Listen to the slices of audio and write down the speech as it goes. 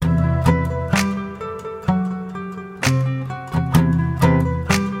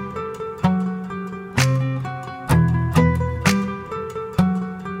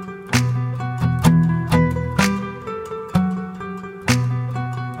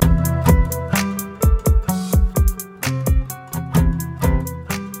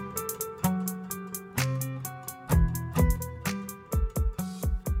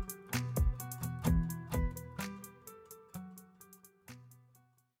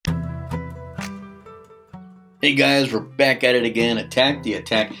Hey guys, we're back at it again. Attack the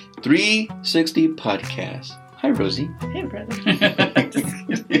Attack 360 podcast. Hi, Rosie. Hey, brother.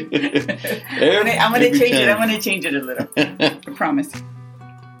 I'm gonna change it. I'm gonna change it a little. I promise.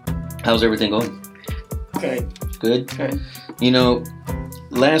 How's everything going? Good. Good. You know,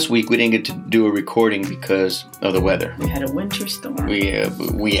 last week we didn't get to do a recording because of the weather. We had a winter storm. Well,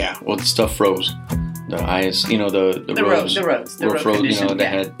 the stuff froze. The ice, the roads were frozen.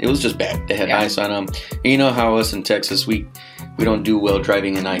 It was just bad. They had ice on them. And you know how us in Texas, we don't do well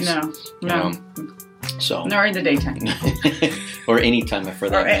driving in ice. No. So nor in the daytime, or any time for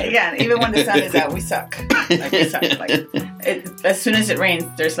that matter. Yeah, even when the sun is out, we suck. As soon as it rains,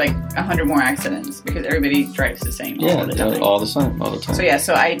 there's 100 more accidents because everybody drives the same. All the time.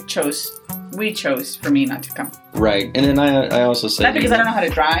 So we chose for me not to come. Right, and then I also said not because I don't know how to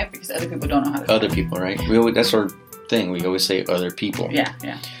drive, because other people don't know how to drive. Other people, right? That's our thing. We always say other people. Yeah.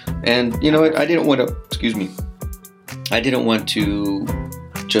 And you know what? I didn't want to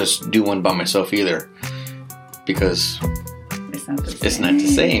just do one by myself either, because it's not the same.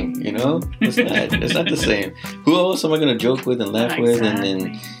 It's not the same. Who else am I going to joke with and laugh with, and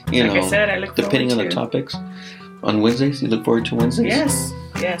then like I said, I look depending on the topics. On Wednesdays, you look forward to Wednesdays?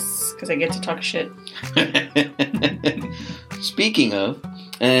 Yes, because I get to talk shit. Speaking of,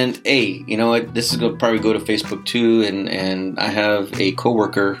 and hey, you know what? This is going to probably go to Facebook too, and I have a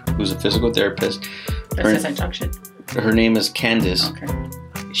coworker who's a physical therapist. That says I talk shit. Her name is Candace. Okay.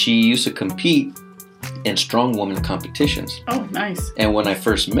 She used to compete in strong woman competitions. Oh, nice. And when I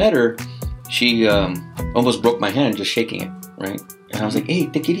first met her, she almost broke my hand just shaking it, right? And I was like, hey,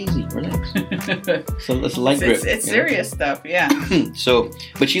 take it easy, relax. So it's a light grip. It's serious stuff, yeah.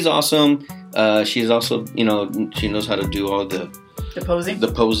 But she's awesome. She's also, she knows how to do all the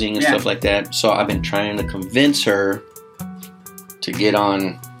posing and stuff like that. So I've been trying to convince her to get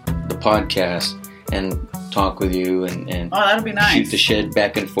on the podcast and talk with you and that'll be nice. Shoot the shit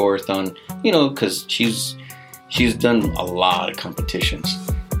back and forth on, because she's done a lot of competitions.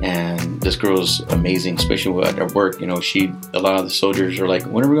 And this girl's amazing, especially at her work. A lot of the soldiers are like,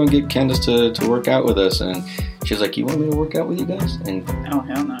 when are we going to get Candace to work out with us? And she's like, you want me to work out with you guys? And oh,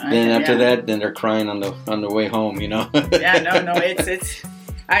 hell no. Then after that, then they're crying on the way home, Yeah, no, it's...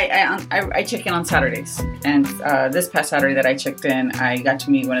 I check in on Saturdays. And this past Saturday that I checked in, I got to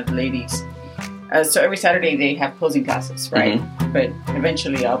meet one of the ladies. So every Saturday they have posing classes, right? Mm-hmm. But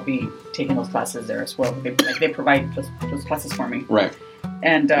eventually I'll be taking those classes there as well. They provide those classes for me. Right.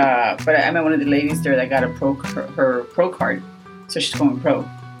 And but I met one of the ladies there that got her pro card, so she's going pro.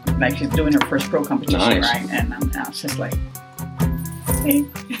 She's doing her first pro competition, nice. Right? And I was just like, hey.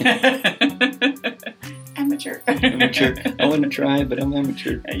 Amateur. I want to try, but I'm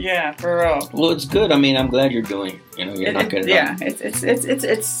amateur. Yeah, for real. Well, it's good. I mean, I'm glad you're doing it. You're not good at it. Yeah,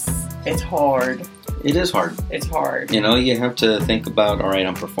 it's hard. It is hard. It's hard. You have to think about, all right,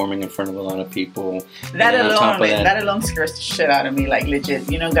 I'm performing in front of a lot of people. That alone scares the shit out of me, legit.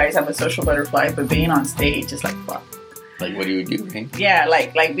 Guys, I'm a social butterfly, but being on stage is fuck. Like, what do you do, right? Yeah,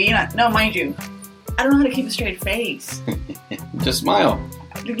 like being on... No, mind you, I don't know how to keep a straight face. Just smile.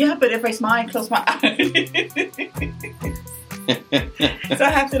 Yeah, but if I smile, I close my eyes. So I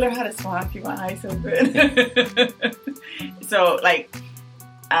have to learn how to smile, keep my eyes open. So,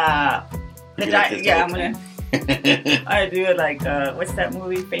 I'm gonna. I do it what's that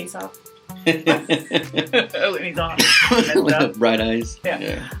movie, Face Off? When he's on. Bright eyes.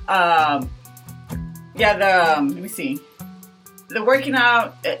 Yeah. Let me see. The working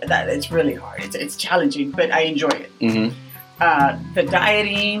out, it's really hard. It's challenging, but I enjoy it. Mm-hmm. The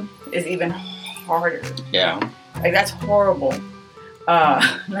dieting is even harder. Yeah. That's horrible.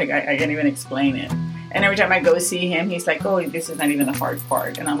 I can't even explain it. And every time I go see him, he's like, oh, this is not even the hard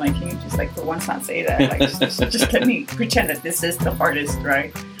part. And I'm like, can you just for once not say that? Just let me pretend that this is the hardest,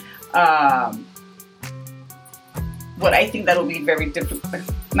 right? What I think that'll be very difficult,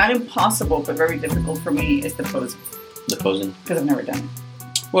 not impossible, but very difficult for me is the posing. The posing? Because I've never done it.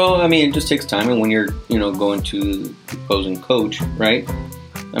 Well, I mean, it just takes time. And when you're, going to the posing coach, right?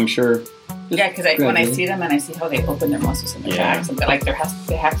 I'm sure... Yeah, because when I see them and I see how they open their muscles in their back, so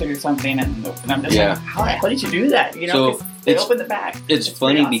they have to do something, and I'm just like, how did you do that? So they open the back. It's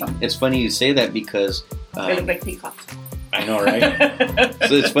funny. Awesome. It's funny you say that because they look like peacocks. I know, right?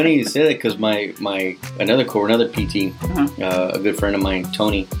 So it's funny you say that because my another PT, a good friend of mine,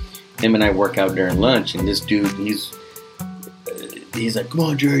 Tony, him and I work out during lunch, and this dude, he's like, come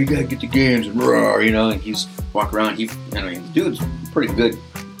on, Jerry, you gotta get the games, and and he's walking around. The dude's pretty good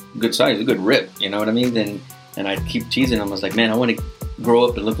size, a good rip, you know what I mean? And I keep teasing him. I was like, man, I want to grow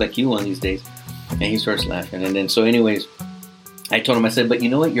up and look like you one of these days. And he starts laughing. And then, so anyways, I told him, I said, but you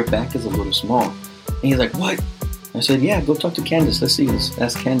know what? Your back is a little small. And he's like, what? I said, yeah, go talk to Candace. Let's see. Let's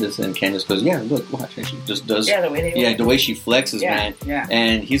ask Candace. And Candace goes, yeah, look, watch. And she just does. Yeah, the way they the way she flexes, man. Yeah.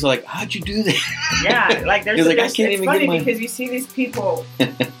 And he's like, how'd you do that? Yeah, like there's. I can't it's even funny get my... because you see these people,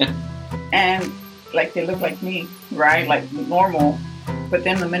 and like they look like me, right? Like normal, but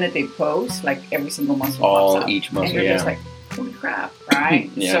then the minute they post, like every single muscle pops out. Each muscle, and you're just like, holy crap,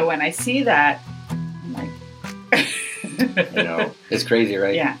 right? Yeah. So when I see that, I'm like, you know, it's crazy,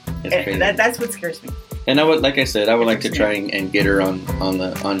 right? Yeah, it's crazy. That's what scares me. And I would, like I said, I would like to try and get her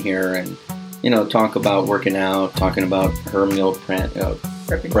on here and, you know, talk about working out, talking about her meal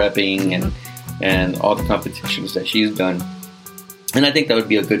prepping and all the competitions that she's done. And I think that would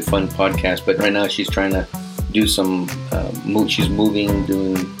be a good, fun podcast. But right now she's trying to do some, she's moving,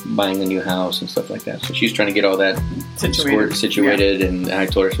 buying a new house and stuff like that. So she's trying to get all that situated. Yeah. And I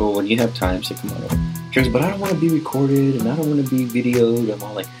told her, so, well, when you have time, say, come on over. She goes, but I don't want to be recorded and I don't want to be videoed. I'm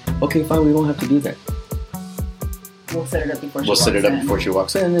all like, okay, fine, we won't have to do that. We'll set it up before she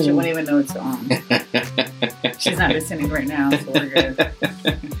walks in. She won't even know it's on. She's not listening right now, so we're good.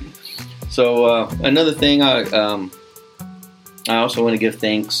 So another thing, I also want to give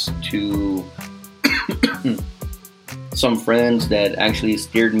thanks to some friends that actually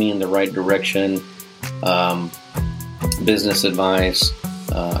steered me in the right direction. Business advice,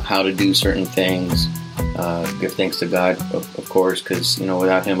 how to do certain things. Give thanks to God, of course, because, you know,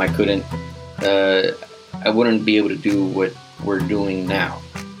 without Him, I wouldn't be able to do what we're doing now.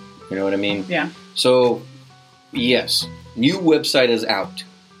 You know what I mean? Yeah. So, yes, new website is out.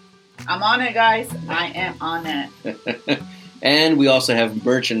 I'm on it, guys. I am on it. And we also have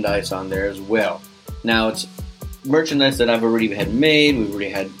merchandise on there as well. Now, it's merchandise that I've already had made.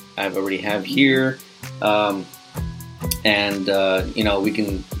 I've already have here. And you know, we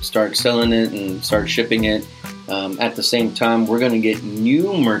can start selling it and start shipping it. At the same time, we're going to get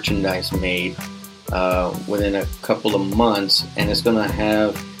new merchandise made within a couple of months, and it's going to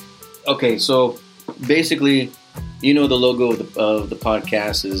have... Okay, so basically, you know, the logo of the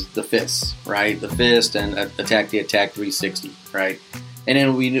podcast is the fist, right? The fist and Attack 360, right? And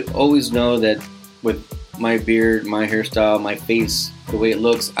then we always know that with my beard, my hairstyle, my face, the way it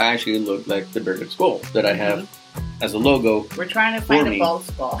looks, I actually look like the bearded skull that I have as a logo. We're trying to find a bald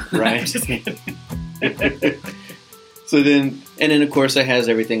skull. Right? Just kidding. So then, and then of course it has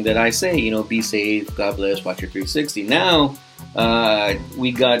everything that I say, you know, be safe, God bless, watch your 360. Now,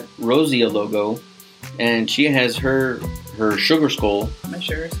 we got Rosie a logo, and she has her sugar skull. My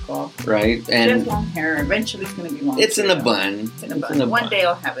sugar skull. Right? And she has long hair. Eventually it's going to be long. It's in a bun. It's in a bun. One day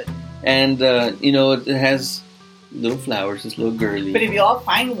I'll have it. And, you know, it has little flowers. It's a little girly. But if you all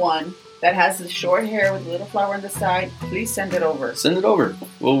find one that has the short hair with a little flower on the side, please send it over. Send it over.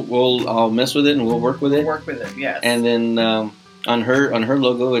 I'll mess with it and we'll work with it. Work with it, yes. And then on her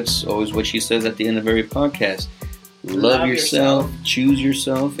logo, it's always what she says at the end of every podcast. Love yourself, choose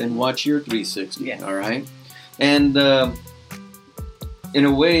yourself, and watch your 360. Yes. All right? And in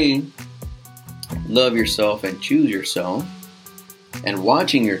a way, love yourself and choose yourself, and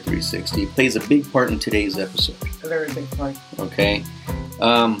watching your 360 plays a big part in today's episode. A very big part. Okay?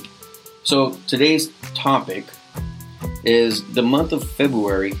 So today's topic is the month of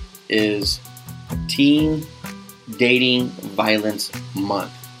February is Teen Dating Violence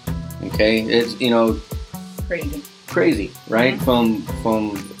Month. Okay? It's, you know... Crazy, right? Mm-hmm.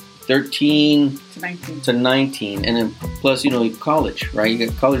 From 13 to 19. And then plus, you know, college, right? You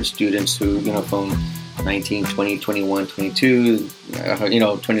got college students who, you know, from 19, 20, 21, 22, you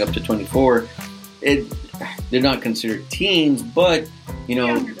know, 20 up to 24. They're not considered teens, but, you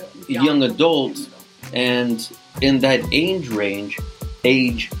know, young adults. And in that age range,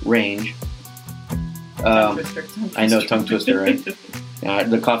 I know, tongue twister, right?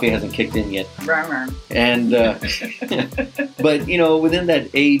 The coffee hasn't kicked in yet. And, but, you know, within that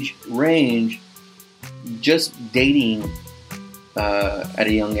age range, just dating at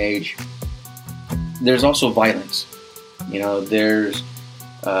a young age, there's also violence. You know, there's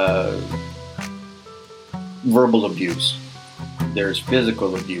verbal abuse. There's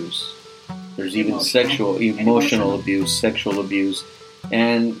physical abuse. There's even emotional abuse, sexual abuse.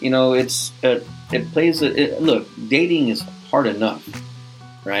 And, you know, it plays look, dating is hard enough.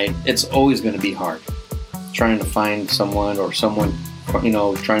 Right? It's always going to be hard trying to find someone or someone, you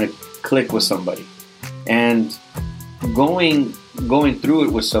know, trying to click with somebody. And going through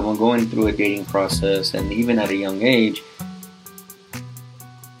it with someone, going through a dating process, and even at a young age,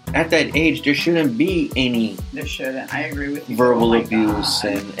 at that age, there shouldn't be any... There shouldn't. I agree with you. Verbal abuse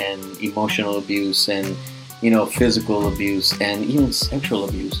and emotional abuse and, you know, physical abuse and even sexual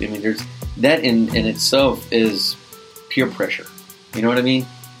abuse. I mean, there's that in itself is peer pressure. You know what I mean?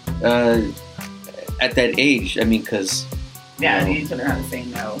 at that age, I mean, because... Yeah, you need to learn how to say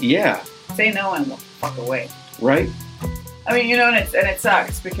no. Yeah. Say no and fuck away. Right? I mean, and it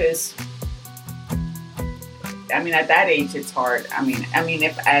sucks because... I mean, at that age, it's hard. I mean,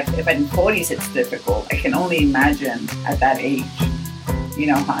 if in 40s it's difficult, I can only imagine at that age. You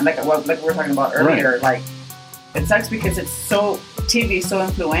know, like we were talking about earlier. Right. Like, it sucks because TV is so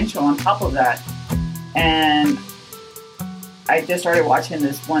influential. On top of that, and I just started watching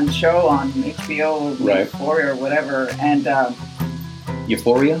this one show on HBO, Euphoria or whatever, and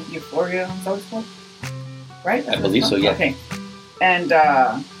Euphoria. Euphoria, is that what it's called? Right? I believe so. Yeah. Okay, and.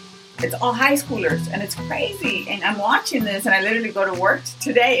 It's all high schoolers, and it's crazy. And I'm watching this, and I literally go to work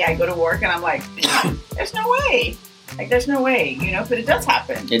today. I go to work, and I'm like, "There's no way! Like, there's no way!" You know, but it does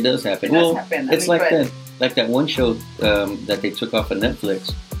happen. It does happen. It's like that one show that they took off of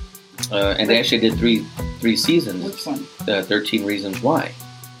Netflix, and they actually did three seasons. Which one? 13 Reasons Why.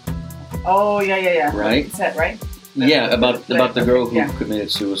 Oh yeah. Right. Is that right? About the girl who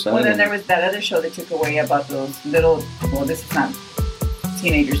committed suicide. Well, then there was that other show they took away about those little. Well, this is not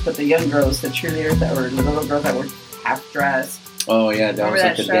teenagers, but the young girls, the cheerleaders the little girls that were half dressed. Oh yeah, that was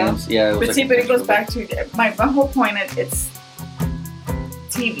like a dance. Yeah, but it goes back to my whole point. It's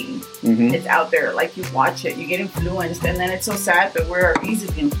TV. Mm-hmm. It's out there. Like, you watch it, you get influenced, and then it's so sad. But we're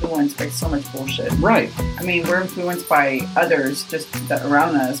easily influenced by so much bullshit. Right. I mean, we're influenced by others just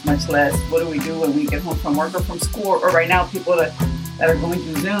around us. Much less, what do we do when we get home from work or from school? Or right now, people that are going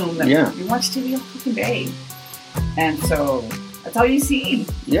through Zoom. You watch TV all fucking day, and so. That's all you see.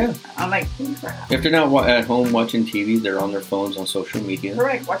 Yeah. I'm like, holy crap. If they're not at home watching TV, they're on their phones on social media.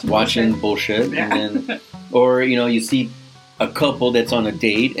 Correct. Watching bullshit. Yeah. And then, or, you see a couple that's on a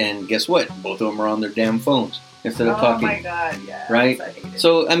date, and guess what? Both of them are on their damn phones instead of talking. Oh my God, yeah. Right? I hate it.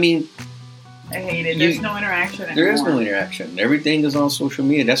 So, I mean... I hate it. There's no interaction anymore. There is no interaction. Everything is on social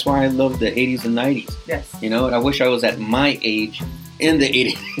media. That's why I love the 80s and 90s. Yes. I wish I was at my age in the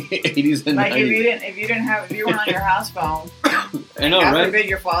 80s and 90s. Like, if you weren't on your house phone... I know, God right? forbid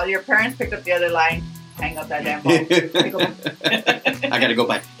your parents picked up the other line, hang up that damn phone. I gotta go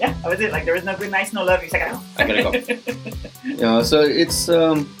back. Yeah, that was it. Like, there was no good nights, no love. I gotta go. So it's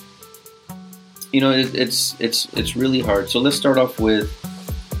it's really hard. So let's start off with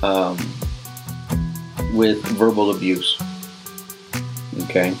verbal abuse.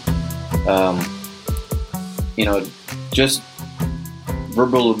 Okay. Just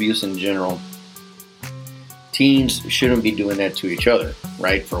verbal abuse in general. Teens shouldn't be doing that to each other,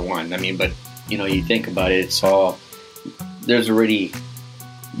 right? For one, I mean, but you think about it, there's already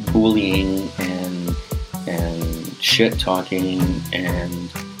bullying and shit talking,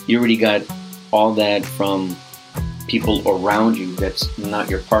 and you already got all that from people around you that's not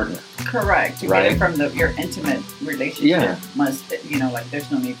your partner. Correct. You get it from your intimate relationship. Yeah. Like,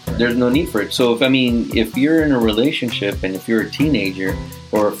 there's no need for it. There's no need for it. So if you're in a relationship, and if you're a teenager,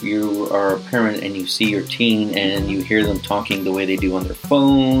 or if you are a parent and you see your teen and you hear them talking the way they do on their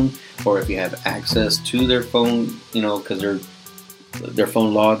phone, or if you have access to their phone, because their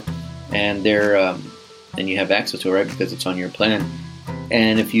phone log, and and you have access to it, right, because it's on your plan.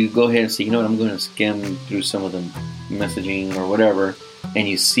 And if you go ahead and say, I'm going to skim through some of the messaging or whatever, and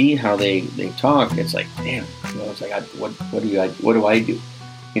you see how they talk, it's like, damn, it's like, what do I do?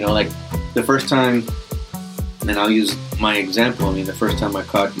 Like the first time, and I'll use my example. I mean, the first time I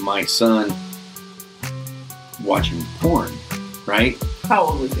caught my son watching porn, right? How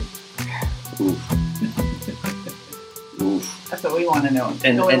old was he? Oof. Oof. That's what we want to know.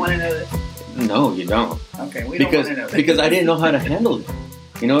 We want to know this? No, you don't. Okay, we don't want to know this. Because I didn't know how to handle it.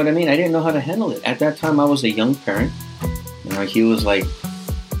 You know what I mean? I didn't know how to handle it. At that time, I was a young parent. He was like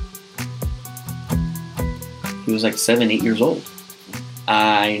 7, 8 years old.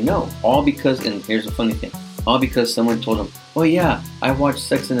 I know. All because, and here's the funny thing, all because someone told him, oh yeah, I watched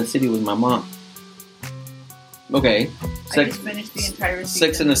Sex and the City with my mom. Okay. I just finished the entire season.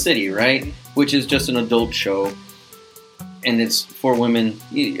 Sex and the City, right? Which is just an adult show. And it's for women.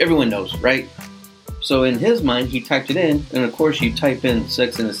 Everyone knows, right? So in his mind, he typed it in. And of course, you type in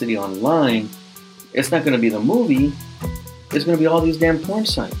Sex and the City online, it's not going to be the movie. It's going to be all these damn porn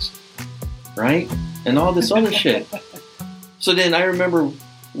sites. Right? And all this other shit. So then I remember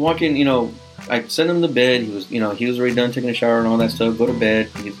walking, I sent him to bed. He was, he was already done taking a shower and all that stuff. Go to bed.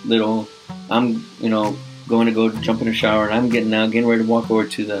 He's little. I'm, going to go jump in the shower. And I'm getting ready to walk over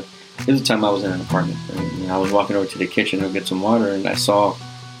to this is the time I was in an apartment. And I was walking over to the kitchen to get some water. And I saw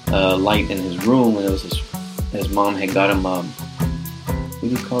a light in his room. And it was his mom had got him, what do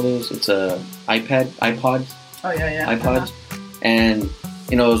you call those? It's a iPods. Oh, yeah. iPods. Uh-huh. And,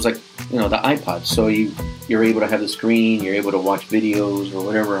 it was like, the iPods. So you're able to have the screen. You're able to watch videos or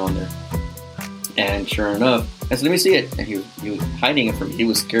whatever on there. And sure enough, I said, let me see it. And he was hiding it from me. He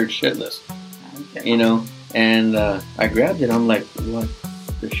was scared shitless, you know. And I grabbed it. I'm like, what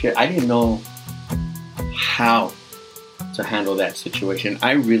the shit? I didn't know how to handle that situation.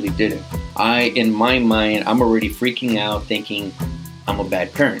 I really didn't. In my mind, I'm already freaking out thinking I'm a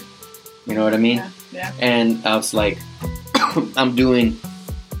bad parent. You know what I mean? Yeah. Yeah. And I was like, I'm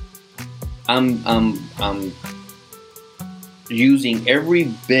using every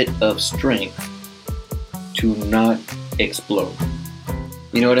bit of strength to not explode.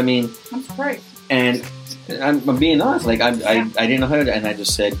 You know what I mean? I'm surprised. And I'm being honest. Like I didn't know how to, and I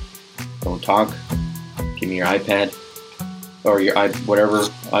just said, "Don't talk. Give me your iPad or your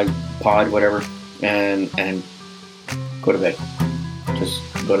iPod, whatever, and go to bed. Just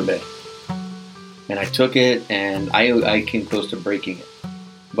go to bed." And I took it, and I came close to breaking it,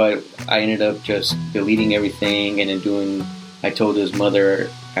 but I ended up just deleting everything and then I told his mother,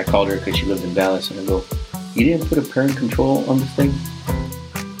 I called her because she lived in Dallas, and I go, "You didn't put a parent control on this thing?"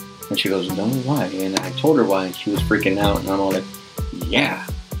 And she goes, "No, why?" And I told her why, and she was freaking out, and I'm all like, yeah.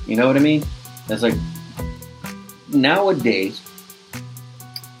 You know what I mean? That's like, nowadays,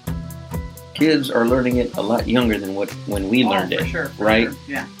 kids are learning it a lot younger than when we learned it. For right? Sure.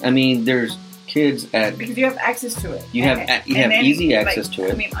 Yeah. I mean, there's kids because you have access to it. You have easy access to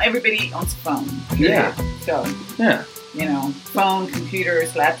it. I mean, everybody owns a phone. Yeah. So yeah. You know, phone,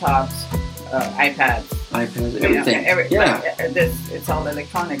 computers, laptops, iPads, everything. It's all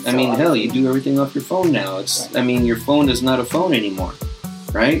electronics. I mean, hell, you do everything off your phone now. It's, right. I mean, your phone is not a phone anymore,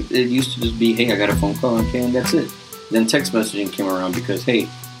 right? It used to just be, hey, I got a phone call, okay, and that's it. Then text messaging came around because, hey,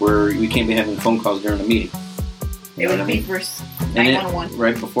 we can't be having phone calls during a meeting. It was beepers. 911.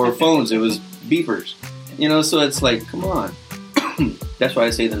 Right before phones, it was beepers. You know, so it's like, come on. That's why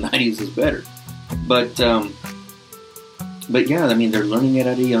I say the 90s is better. But yeah, I mean, they're learning it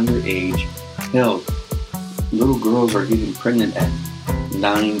at a younger age. Hell, little girls are getting pregnant at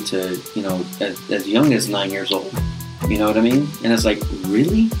 9 to, you know, as young as 9 years old. You know what I mean? And it's like,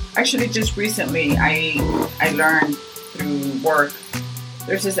 really? Actually, just recently, I learned through work,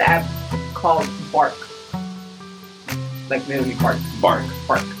 there's this app called Bark. Like literally Bark.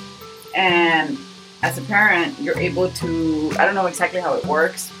 And as a parent, you're able to, I don't know exactly how it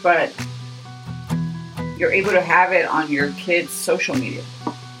works, but you're able to have it on your kids' social media,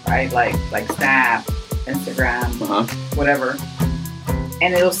 right? Like Snap, Instagram, whatever.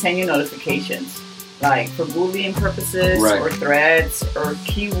 And it'll send you notifications, like for bullying purposes, right, or threads or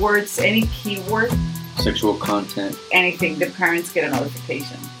keywords, any keyword. Sexual content. Anything, the parents get a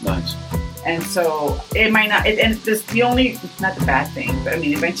notification. Nice. And so it might not, and this the only, not the bad thing, but I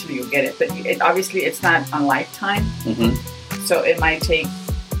mean, eventually you'll get it. But obviously it's not on lifetime. Mm-hmm. So it might take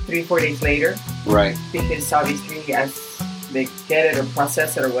 3-4 days later. Right. Because obviously as they get it or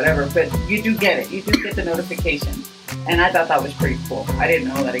process it or whatever, but you do get it. You do get the notification. And I thought that was pretty cool. I didn't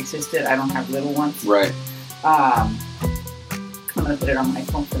know that existed. I don't have little ones. Right. I'm going to put it on my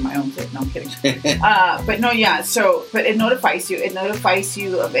phone for my own sake. No, I'm kidding. But no, yeah. So, but it notifies you. It notifies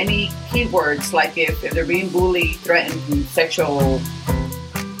you of any keywords, like if they're being bullied, threatened, sexual,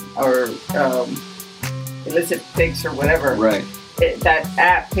 or illicit pics or whatever. Right. That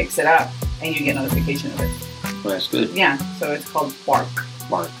app picks it up and you get notification of it. Well, that's good. Yeah. So it's called Bark.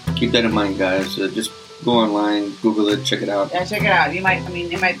 Bark. Keep that in mind, guys. Just go online, Google it, check it out. Yeah, check it out. You might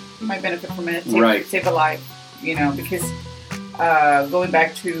benefit from it. Right. Save a life. You know, because going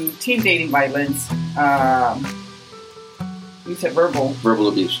back to teen dating violence, you said verbal. Verbal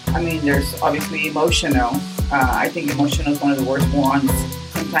abuse. I mean, there's obviously emotional. I think emotional is one of the worst ones.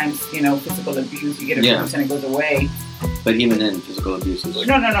 Sometimes, you know, physical abuse, you get abused and it goes away. But even then, physical abuse is...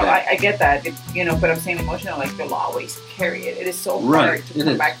 No. I get that. You know, but I'm saying emotional, like, they'll always carry it. It is so hard to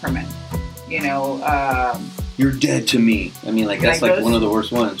come back from it. You know... You're dead to me. I mean, like, that's like one of the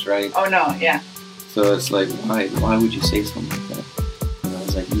worst ones, right? Oh, no, yeah. So it's like, why would you say something like that? You know,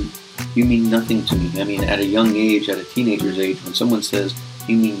 it's like, you mean nothing to me. I mean, at a young age, at a teenager's age, when someone says,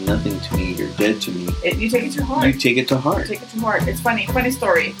 you mean nothing to me, you're dead to me. You take it to heart. You take it to heart. You take it to heart. It's funny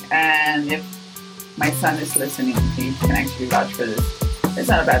story. And if my son is listening, he can actually vouch for this. It's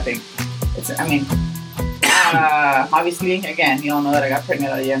not a bad thing. Obviously, again, you all know that I got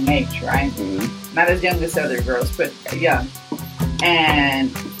pregnant at a young age, right? Mm-hmm. Not as young as other girls, but young. And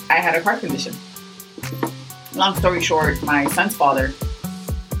I had a heart condition. Long story short, my son's father,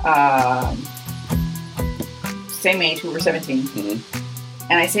 same age, we were 17. Mm-hmm.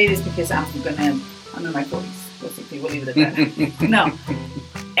 And I say this because I'm in my 40s. Basically, we'll leave it at that. No.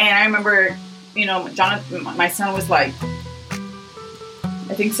 And I remember, you know, Jonathan, my son was like,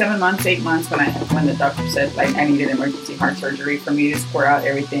 I think 7 months, 8 months when the doctor said like I needed emergency heart surgery for me to square out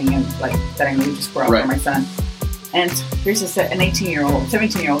everything and like that I needed to square out for my son. And here's an 18-year-old,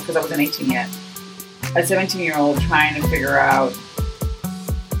 17-year-old, because I wasn't 18 yet. A 17-year-old trying to figure out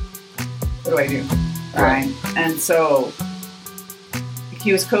what do I do, right? And so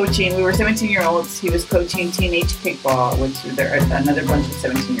he was coaching. We were 17-year-olds. He was coaching teenage kickball, which there are another bunch of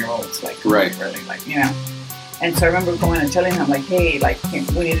 17-year-olds, like really, like you know. And so I remember going and telling him, like, hey, like, we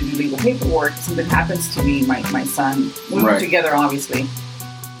need to do legal paperwork. Something happens to me, my son. We were together, obviously.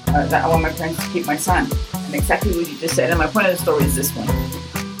 I want my parents to keep my son. And exactly what you just said. And my point of the story is this one.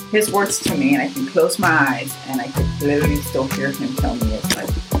 His words to me, and I can close my eyes, and I could literally still hear him tell me, it's like,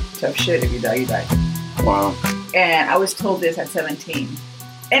 tough shit, if you die, you die. Wow. And I was told this at 17.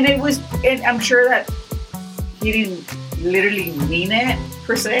 And I'm sure that he didn't literally mean it,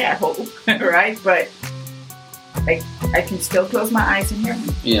 per se, I hope, right? But I can still close my eyes and hear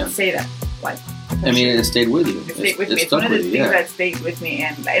him say that. Like, I mean, it stayed with you. It stayed with me. It's one of the things that stayed with me.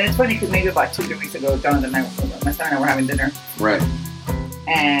 And it's funny because maybe about 2-3 weeks ago, Jonathan and my son and I were having dinner. Right.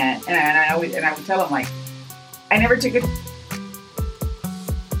 And I would tell him, like, I never took it.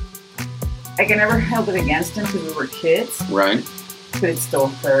 Like, I never held it against him because we were kids. Right. But it still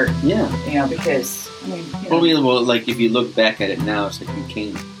hurt. Yeah. You know, because, I mean, you know. Well, like, if you look back at it now, it's like you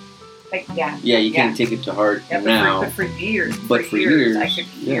can't. Like, yeah. Yeah, you can't take it to heart now. But for years. But for years. I could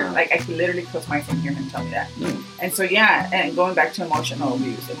hear. Like, I could literally close my eyes and hear him tell me that. Yeah. And so, and going back to emotional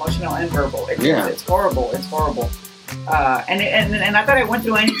abuse, emotional and verbal. It's horrible. It's horrible. And not that I went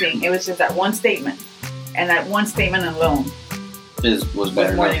through anything. It was just that one statement. And that one statement alone was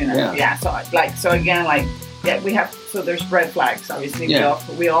better. More than enough. Yeah. So again, we have, so there's red flags, obviously. Yeah.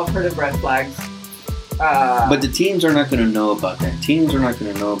 We all heard of red flags. But the teens are not going to know about that. Teens are not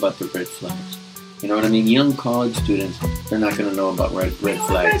going to know about the red flags. You know what I mean? Young college students, they're not going to know about red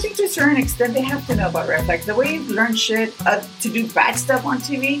flags. I think to a certain extent, they have to know about red flags. The way you learn shit to do bad stuff on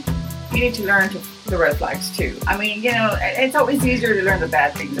TV, you need to learn the red flags too. I mean, you know, it's always easier to learn the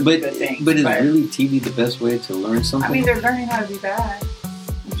bad things than the good things. But is really TV the best way to learn something? I mean, they're learning how to be bad.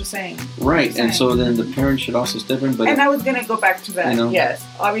 I'm just saying. Right, and so then the parents should also step in. But I was going to go back to that. You know? Yes,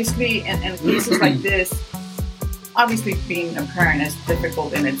 obviously, in cases like this, obviously being a parent is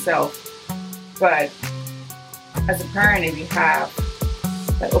difficult in itself. But as a parent, if you have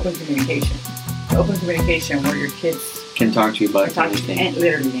that open communication where your kids can talk to you about anything.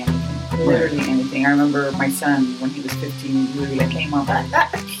 Literally anything. I remember my son, when he was 15, he really came up,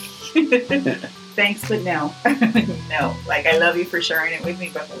 thanks, but no. No. Like, I love you for sharing it with me,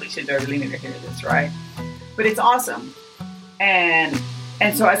 but holy shit, do I really need to hear this, right? But it's awesome. And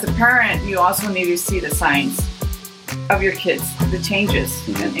so as a parent, you also need to see the signs of your kids, the changes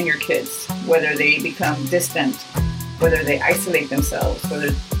in your kids, whether they become distant, whether they isolate themselves, whether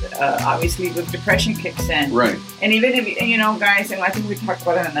obviously with depression kicks in. Right. And even if, you know, guys, and I think we talked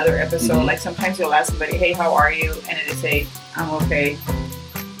about it in another episode, like sometimes you'll ask somebody, hey, how are you? And they say, I'm okay.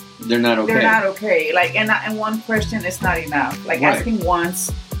 They're not okay. They're not okay. Like, and one question is not enough. Like, asking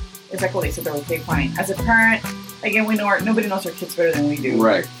once, it's like, well, they said they're okay, fine. As a parent, again, we know nobody knows our kids better than we do.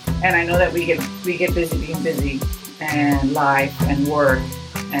 Right. And I know that we get busy being busy, and life and work,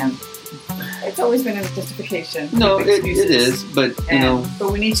 and it's always been a justification. No, it is, but you know.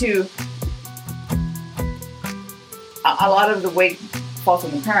 But we need to. A lot of the weight falls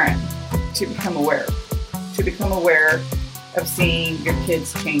on the parent to become aware of seeing your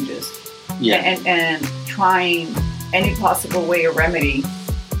kids' changes. Yeah. And trying any possible way or remedy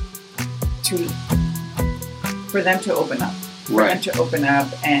for them to open up. Right. To open up,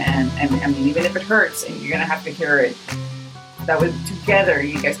 and I mean, even if it hurts and you're gonna have to hear it, that way together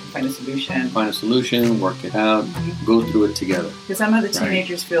you guys can find a solution. Work it out, go through it together. Because some of the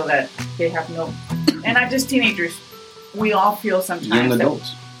teenagers feel that they have no, and not just teenagers, we all feel sometimes young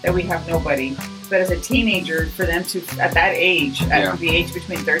adults that we have nobody. But as a teenager, for them to, at that age, at the age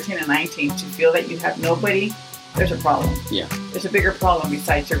between 13 and 19, to feel that you have nobody, there's a problem. Yeah. There's a bigger problem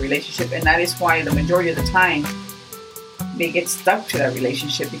besides your relationship, and that is why the majority of the time they get stuck to that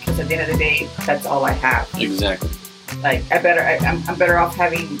relationship, because at the end of the day, that's all I have. Exactly. Like, I'm better off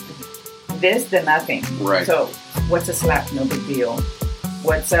having this than nothing. Right. So, what's a slap? No big deal.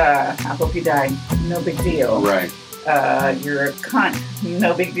 What's I hope you die? No big deal. Right. You're a cunt.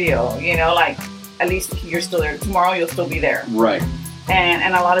 No big deal. You know, like, at least you're still there. Tomorrow you'll still be there. Right.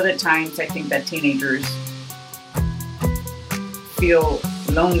 And a lot of the times, I think that teenagers feel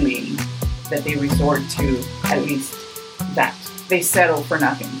lonely, that they resort to at least that. They settle for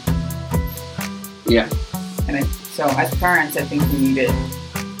nothing. Yeah. And so as parents, I think we need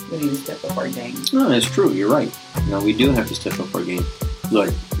to step up our game. No, it's true. You're right. You know, we do have to step up our game.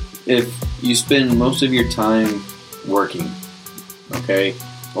 Look, if you spend most of your time working, okay,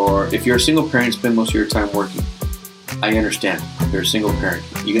 or if you're a single parent, spend most of your time working, I understand. You're a single parent.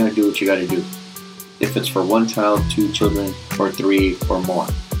 You got to do what you got to do. If it's for one child, 2 children, or 3 or more,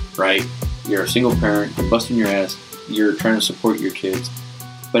 right? You're a single parent. You're busting your ass. You're trying to support your kids.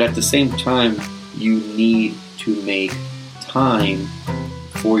 But at the same time, you need to make time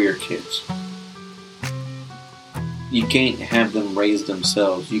for your kids. You can't have them raise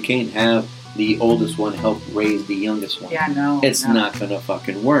themselves. You can't have the oldest one help raise the youngest one. Yeah, no. It's not going to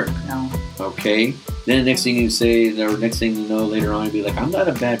fucking work. No. Okay? Then next thing you say, or next thing you know later on, you'll be like, I'm not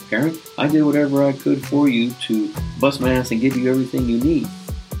a bad parent. I did whatever I could for you to bust my ass and give you everything you need.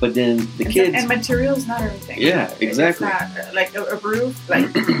 But then the kids... And material's not everything. Yeah, exactly. It's not, like a roof,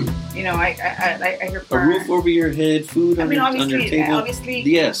 like, you know, I hear... A roof over your head, food on your table. Obviously,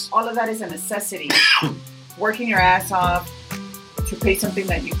 yes. All of that is a necessity. Working your ass off to pay something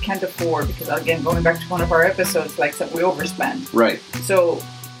that you can't afford, because again, going back to one of our episodes, like we overspend. Right. So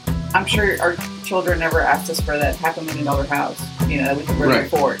I'm sure our children never asked us for that $500,000 house, you know, that we could really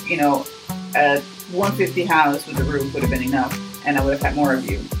afford. You know, a $150,000 house with a roof would have been enough, and I would have had more of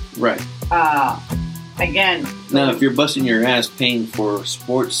you. Right. Again. Now, if you're busting your ass paying for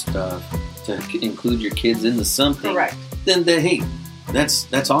sports stuff to include your kids into something, correct. Then hey,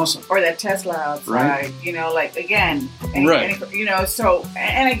 that's awesome. Or that Tesla outside, right. You know, like again, right. You know, so,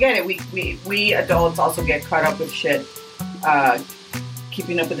 and I get it. We adults also get caught up with shit,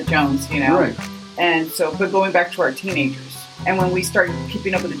 keeping up with the Jones, you know. Right. And so, but going back to our teenagers, and when we start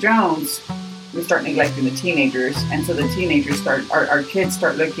keeping up with the Jones, we start neglecting the teenagers, and so the teenagers our kids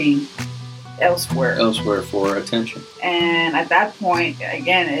start looking elsewhere for attention. And at that point,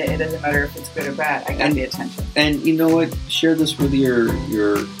 again, it doesn't matter if it's good or bad. I got the attention. And you know what? Share this with your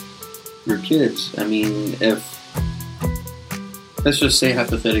kids. I mean, let's just say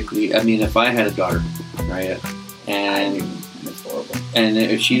hypothetically, I mean, if I had a daughter, right, and it's horrible, and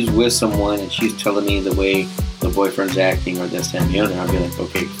if she's with someone and she's telling me the way the boyfriend's acting or this and the other, I'll be like,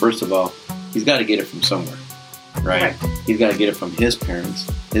 okay, first of all, he's got to get it from somewhere. Right? He's got to get it from his parents,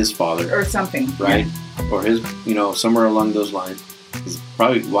 his father. Or something. Right? Yeah. Or his, you know, somewhere along those lines. He's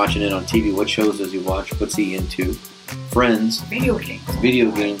probably watching it on TV. What shows does he watch? What's he into? Friends. Video games. Video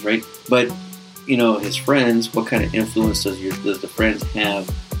games, right? But, you know, his friends, what kind of influence does the friends have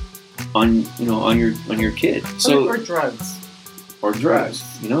on, you know, on your kid? Or drugs. Or drugs.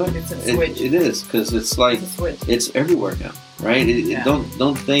 You know, it's a switch. It is, because it's like, it's everywhere now, right?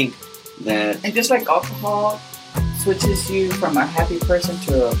 Don't think that... And just like alcohol switches you from a happy person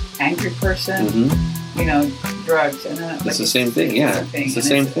to an angry person, you know, drugs. And it's the same thing, yeah. It's the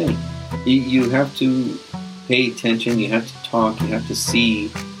same thing. You have to pay attention, you have to talk, you have to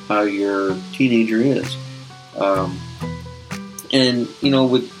see how your teenager is. And, you know,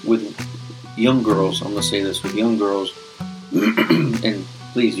 with young girls, I'm going to say this, with young girls, and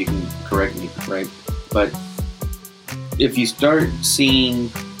please, you can correct me, right? But if you stop seeing,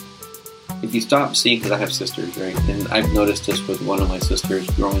 because I have sisters, right? And I've noticed this with one of my sisters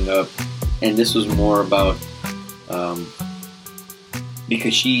growing up, and this was more about,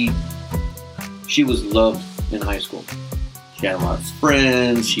 because she was loved in high school. She had a lot of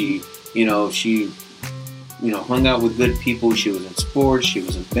friends. She hung out with good people. She was in sports. She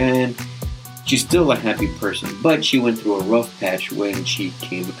was in band. She's still a happy person, but she went through a rough patch when she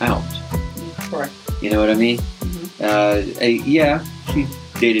came out. Correct. You know what I mean? Mm-hmm. Yeah, she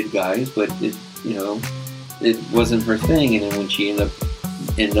dated guys, but it wasn't her thing. And then when she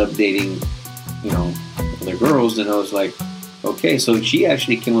ended up dating, you know, other girls, then I was like, okay. So she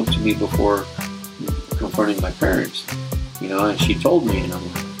actually came up to me before confronting my parents, you know, and she told me, and I'm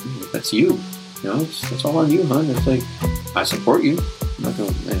like, that's you, you know, it's all on you, hon. It's like, I support you. I'm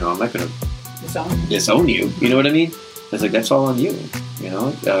not gonna disown you. You know what I mean? It's like, that's all on you, you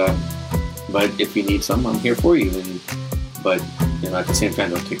know. But if you need something, I'm here for you. But you know, at the same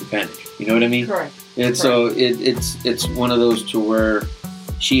time, don't take advantage. You know what I mean? Correct. And so it's one of those to where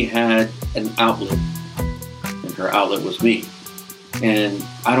she had an outlet, and her outlet was me. And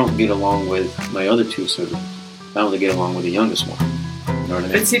I don't get along with my other two siblings. I only get along with the youngest one. You know what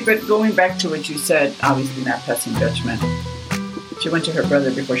I mean? But going back to what you said, obviously not passing judgment. She went to her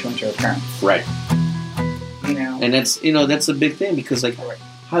brother before she went to her parents. Right. You know. And that's a big thing, because like,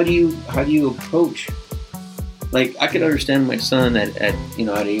 how do you approach? Like, I could understand my son at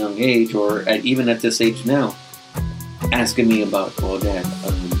a young age, or even at this age now, asking me about, well, Dad,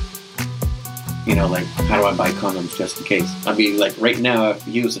 you know, like, how do I buy condoms just in case? I'd be like, right now, if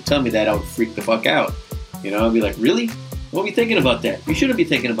he was to tell me that, I would freak the fuck out. You know, I'd be like, really? What are we thinking about that? You shouldn't be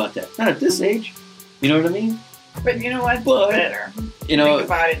thinking about that. Not at this age. You know what I mean? But you know what? But, better. You know, think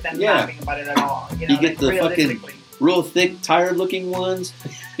about it than not think about it at all. You know, you get the fucking real thick, tired-looking ones.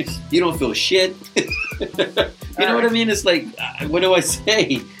 You don't feel shit. You know what I mean? It's like, what do I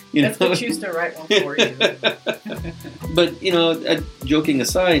say? You Let's know? choose the right one for you. But, you know, joking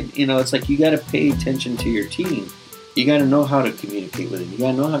aside, you know, it's like you got to pay attention to your team. You got to know how to communicate with them. You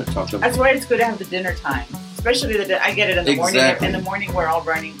got to know how to talk to them. That's why it's good to have the dinner time. Especially I get it in the morning. Exactly. In the morning, we're all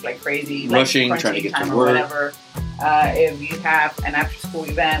running like crazy, rushing, like trying to get time to or work. Whatever. If you have an after-school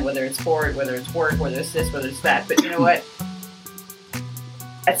event, whether it's sport, whether it's work, whether it's this, whether it's that, but you know what?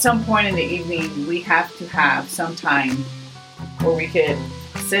 At some point in the evening, we have to have some time where we could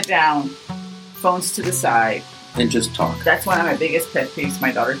sit down, phones to the side, and just talk. That's one of my biggest pet peeves.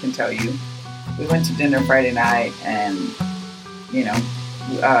 My daughter can tell you. We went to dinner Friday night, and you know,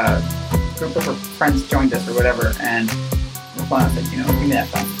 a group of her friends joined us or whatever, and the phone, I was like, you know, give me that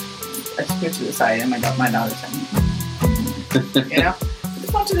phone. I just put it to the side, and my daughter said, you know, put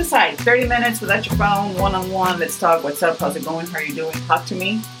the phone to the side. 30 minutes without your phone, one-on-one. Let's talk. What's up? How's it going? How are you doing? Talk to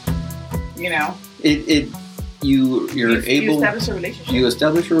me. You know, you establish a relationship. You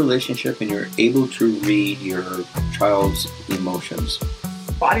establish a relationship, and you're able to read your child's emotions,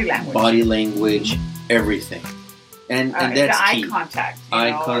 body language, everything. And that's the key. Eye contact.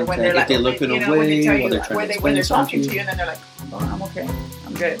 Eye contact. If they're looking away, when they're trying to explain they're talking something to you, and then they're like, "Oh, I'm okay,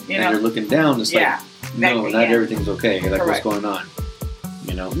 I'm good." You know, and they're looking down. It's like, no, not everything's okay. You're like, correct. What's going on?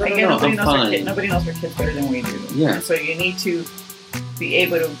 You know, nobody knows fine. Nobody knows their kids better than we do. Yeah. And so you need to be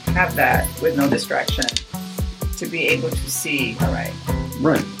able to have that with no distraction, to be able to see, all right.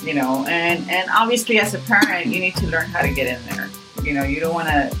 Right. You know, and obviously as a parent, you need to learn how to get in there. You know, you don't want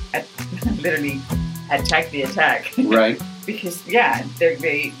to literally attack the attack. Right. Because they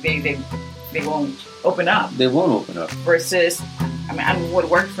won't open up. They won't open up. Versus, I mean, what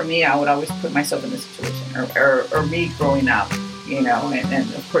worked for me, I would always put myself in this situation, or me growing up, you know,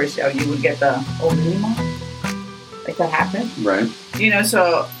 and of course you would get the really, Mom? Like that happened, right? You know,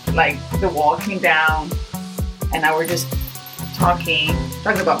 so like the wall came down, and I were just talking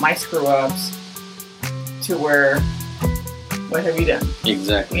about my screw ups to where. What have you done?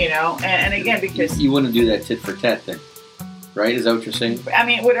 Exactly. You know, and again, because you wouldn't do that tit for tat thing, right? Is that what you're saying? I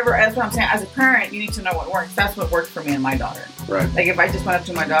mean, whatever. That's what I'm saying. As a parent, you need to know what works. That's what worked for me and my daughter. Right. Like if I just went up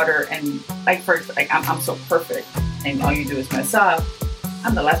to my daughter and I'm so perfect, and all you do is mess up,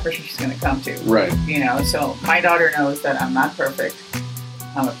 I'm the last person she's going to come to. Right. You know, so my daughter knows that I'm not perfect.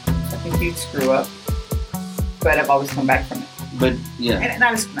 I'm a fucking huge screw up, but I've always come back from it. But yeah, and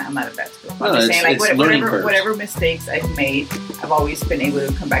I'm not a bad screw up. No, I'm just saying, like whatever mistakes I've made, I've always been able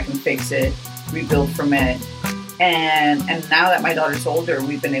to come back and fix it, rebuild from it, and now that my daughter's older,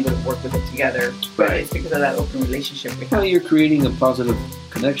 we've been able to work with it together. But right. It's because of that open relationship we have. Well, you're creating a positive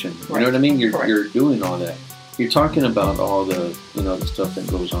connection. Correct. You know what I mean? You're doing all that. You're talking about all the the stuff that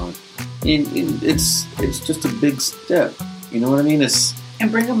goes on. And it's just a big step. You know what I mean?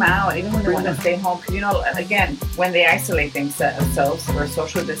 And bring them out, even when they want to stay home. Because, you know, again, when they isolate themselves or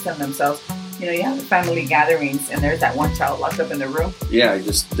social distance themselves, you know, you have the family gatherings, and there's that one child locked up in the room. Yeah, he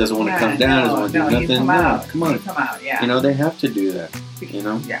just doesn't want to come down, doesn't want to do nothing. You come out. Come on. You come out, yeah. You know, they have to do that, you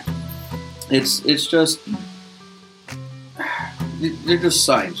know? Yeah. It's just, they're just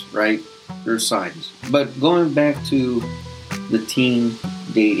signs, right? They're signs. But going back to the teen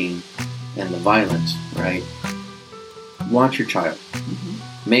dating and the violence, right? Watch your child.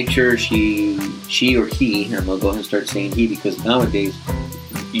 Mm-hmm. Make sure she or he, and I'm going to go ahead and start saying he, because nowadays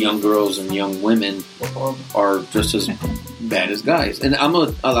young girls and young women are just as bad as guys. And I'm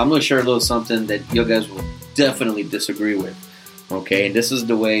gonna share a little something that you guys will definitely disagree with. Okay, and this is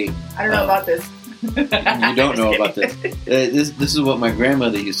the way. I don't know about this. You don't know about this. This is what my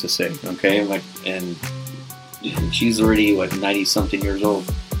grandmother used to say. Okay, and she's already 90 something years old.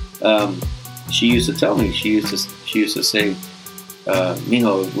 She used to tell me. She used to say,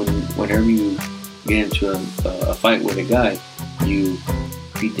 "Mijo, whenever you get into a fight with a guy, you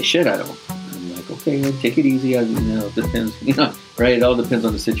beat the shit out of him." I'm like, okay, take it easy. It depends. Right? It all depends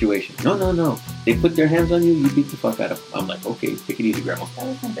on the situation. No. They put their hands on you, you beat the fuck out of them. I'm like, okay, take it easy, Grandma.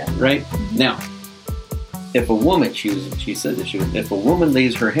 Right? Mm-hmm. Now, if a woman, she said this, if a woman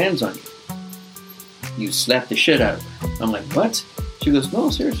lays her hands on you, you slap the shit out of her. I'm like, what? She goes, no,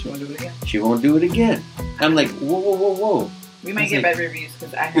 seriously. She won't do it again. I'm like, whoa. We might get bad reviews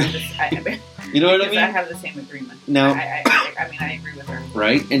because I have this. You know what I mean? I have the same agreement. No, I agree with her.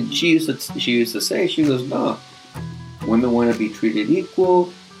 Right, and she used to say, she goes, no, women want to be treated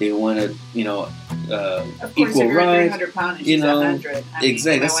equal. They want to, of course, equal if you're rights. 300 pounds and she's 100.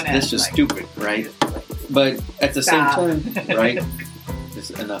 Exactly. That's just stupid, right? But at the same time, right?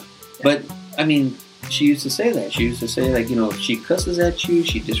 It's enough. Yeah. But I mean, she used to say that. She used to say, like, if she cusses at you,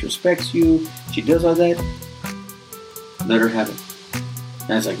 she disrespects you, she does all that, let her have it.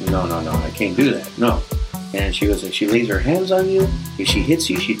 And I was like, no, I can't do that. No. And she goes, if she lays her hands on you, if she hits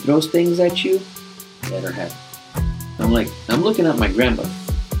you, she throws things at you, let her have it. I'm like, I'm looking at my grandmother,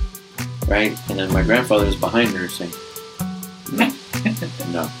 right? And then my grandfather is behind her saying, no,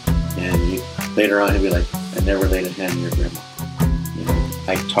 no. And later on he'll be like, I never laid a hand on your grandma.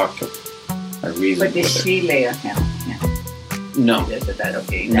 I talked to her. I reasoned with her. But did she lay a hand on him? No.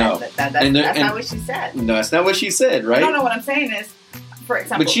 Okay. No. That's not what she said. No, that's not what she said, right? No, what I'm saying is, for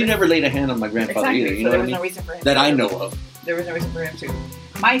example. But she never laid a hand on my grandfather either. You know what I mean? No reason for him that I know of. There was no reason for him to.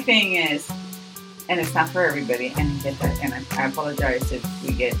 My thing is, and it's not for everybody, and I get that, and I apologize if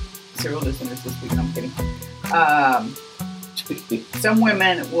we get serial listeners this week. No, I'm kidding. Some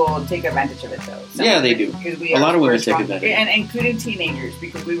women will take advantage of it, though. They do. A lot of women take advantage, and including teenagers,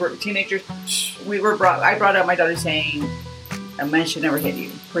 because we were teenagers. I brought up my daughter saying, "A man should never hit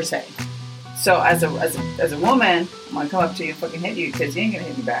you," per se. So as a woman, I'm gonna come up to you and fucking hit you because you ain't gonna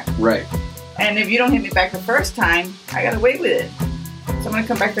hit me back. Right. And if you don't hit me back the first time, I got away with it. So I'm gonna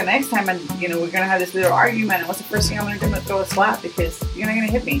come back the next time, and we're gonna have this little argument. And what's the first thing I'm gonna throw a slap because you're not gonna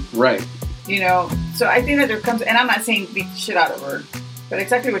hit me. Right. So I think that there comes, and I'm not saying beat the shit out of her, but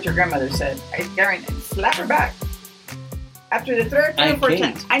exactly what your grandmother said. I guarantee, slap her back. After the third or fourth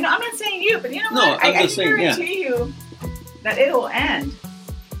time. I know, I'm not saying you, but what? I guarantee you that it'll end.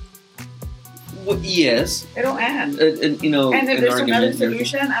 Well, yes. It'll end. And if there's another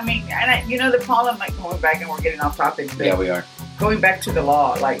solution, the problem, like going back, and we're getting off topic. But yeah, we are. Going back to the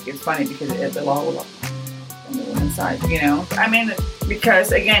law, like, it's funny because the law will on the women's side,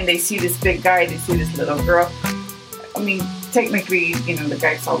 because again, they see this big guy, they see this little girl. Technically, the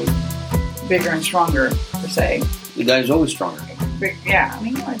guy's always bigger and stronger, per se. The guy's always stronger. It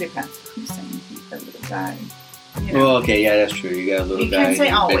depends. I'm saying he's a little guy. Well, okay, yeah, that's true. You got a little guy. You can't say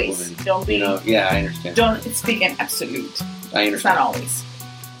always. Don't be. Yeah, I understand. Don't speak in absolute. I understand. It's not always.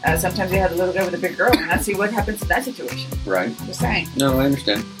 Sometimes you have a little guy with a big girl, and let's see what happens in that situation. Right. I'm just saying. No, I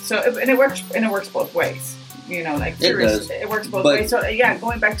understand. So, and it works both ways. It works both ways. So, yeah,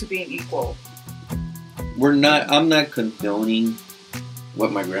 going back to being equal. I'm not condoning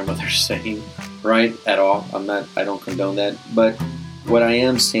what my grandmother's saying, right? At all. I don't condone that. But what I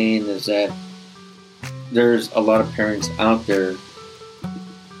am saying is that there's a lot of parents out there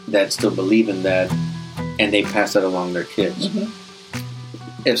that still believe in that, and they pass that along their kids. Mm-hmm.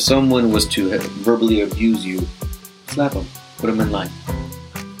 If someone was to verbally abuse you, slap them, put them in line.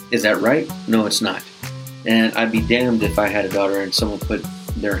 Is that right? No, it's not. And I'd be damned if I had a daughter and someone put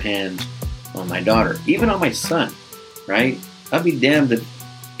their hands on my daughter, even on my son, right? I'd be damned if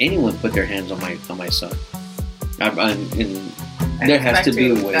anyone put their hands on my son. There has to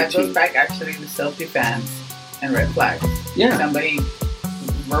be a way that goes back actually to self-defense and red flags. Yeah. If somebody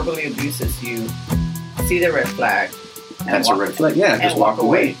verbally abuses you, see the red flag. That's a red flag. Yeah, just walk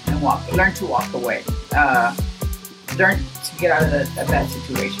away. Learn to walk away. Learn to get out of a bad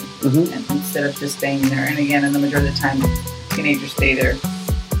situation, mm-hmm. and instead of just staying there. And again, in the majority of the time, teenagers stay there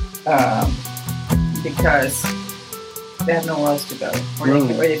because they have nowhere else to go, or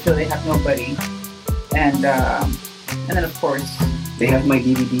they feel they have nobody. And then of course they have my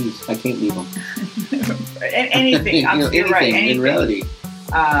DVDs. I can't leave them. Anything. Anything. Right. Anything. In reality.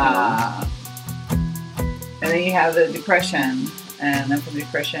 And then you have the depression, and then from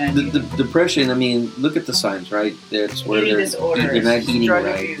depression... The depression, look at the signs, right? That's where they're not eating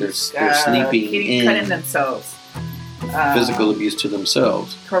right, they're sleeping cutting themselves. Physical abuse to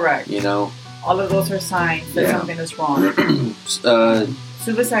themselves. Correct. All of those are signs that something is wrong.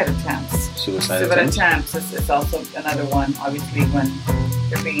 Suicide attempts. Suicide attempts is also another one, obviously, when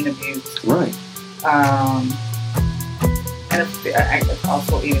they're being abused. Right. And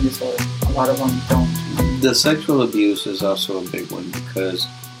also eating disorder. A lot of them don't. The sexual abuse is also a big one because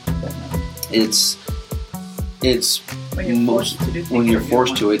it's when you're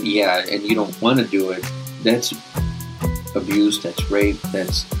forced to it, yeah, and you don't want to do it. That's abuse. That's rape.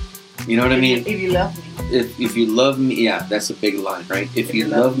 That's I mean. If you love me. If you love me, yeah, that's a big line, right? If you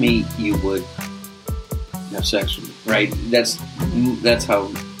love me, you would have sex with me, right? That's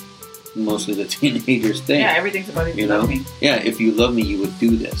how most of the teenagers think. Yeah, everything's about if you love me. Yeah, if you love me, you would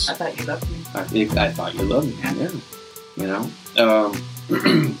do this. I thought you loved me. I thought you loved me. Yeah.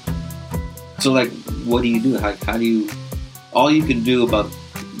 So, like, what do you do? How do you? All you can do about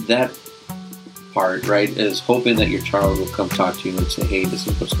that part, right, is hoping that your child will come talk to you and say, "Hey, this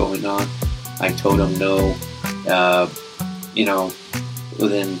is what's going on. I told him no."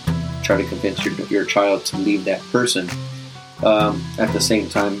 Then try to convince your child to leave that person. At the same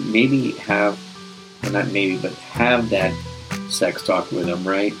time, maybe have or not maybe, but have that sex talk with them,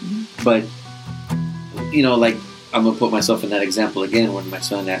 right? Mm-hmm. But, you know, like, I'm going to put myself in that example again when my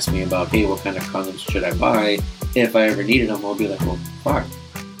son asked me about, hey, what kind of condoms should I buy? If I ever needed them, I'll be like, well, fuck.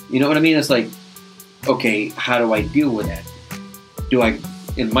 You know what I mean? It's like, okay, how do I deal with that?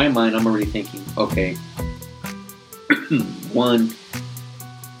 In my mind, I'm already thinking, okay, one,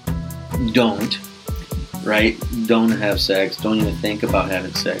 don't, right? Don't have sex. Don't even think about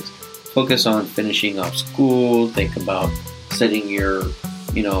having sex. Focus on finishing off school. Think about setting your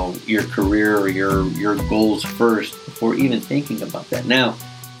career or your goals first before even thinking about that. Now,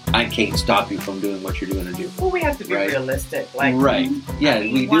 I can't stop you from doing what you're going to do. Well, we have to be realistic. Like, right. Yeah, I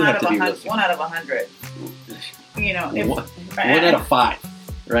mean, we do have to be realistic. 1 out of 100. You know, one out of 5,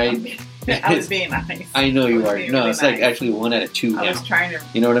 right? I was being nice. I know you are. No, really it's nice. like actually 1 out of 2 now. I was trying to,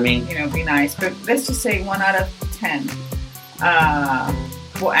 you know what I mean? You know, be nice. But let's just say 1 out of 10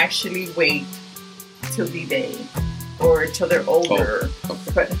 will actually wait till the day or till they're older. Oh,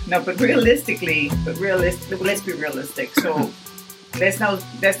 okay. But realistically, let's be realistic. So let's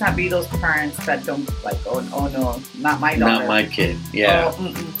not be those parents that don't like, oh no, not my daughter, not my kid. Yeah.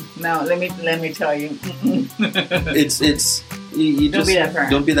 Oh, no, let me tell you. It's you don't just be that parent.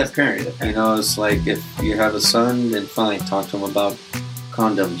 Don't be that parent. You know, it's like if you have a son, then fine, talk to him about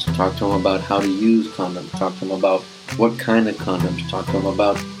condoms. Talk to him about how to use condoms. Talk to him about what kind of condoms. Talk to him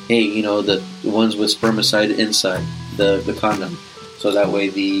about, hey, you know, the ones with spermicide inside the condom, so that way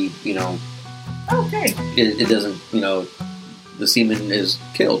okay, it doesn't, you know, the semen is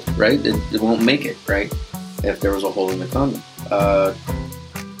killed, right? It won't make it, right? If there was a hole in the condom.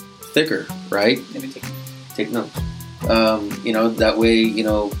 Thicker, right? Let me take notes. You know, that way, you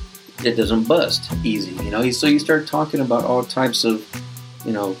know, it doesn't bust easy. You know, so you start talking about all types of,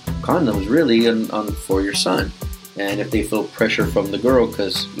 you know, condoms really on for your son. And if they feel pressure from the girl,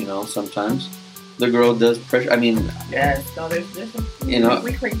 because, you know, sometimes the girl does pressure. I mean, yes, no, there's you know,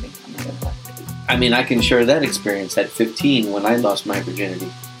 we crazy. I mean, I can share that experience at 15 when I lost my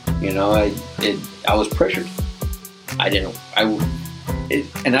virginity. You know, I was pressured.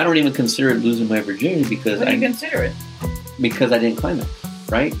 And I don't even consider it losing my virginity because What do you consider it? Because I didn't climax,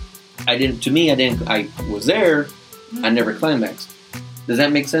 right? I was there. I never climaxed. Does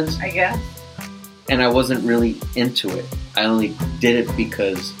that make sense? I guess. And I wasn't really into it. I only did it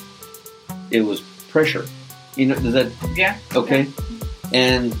because it was pressure. You know, does that? Yeah. Okay.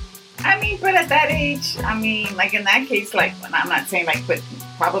 And I mean, but at that age, I mean, like in that case, like, I'm not saying like, but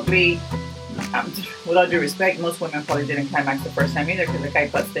probably, with all due respect, most women probably didn't climax the first time either because the guy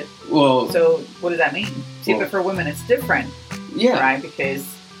busted. Well, so what does that mean? See, but for women, it's different. Yeah. Right? Because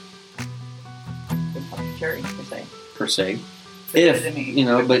it's probably cherry per se. If, you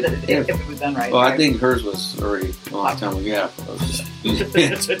know, but if it was done right. Well, right? I think hers was already a long time ago. Yeah.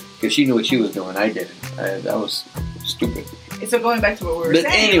 Because she knew what she was doing. I didn't. That was stupid. So going back to what we were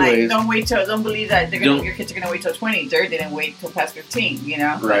saying, anyways, like, don't believe that your kids are going to wait till 20. Jared didn't wait till past 15, you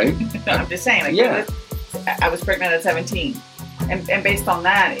know? Right. I'm just saying, like, yeah. I was pregnant at 17. And based on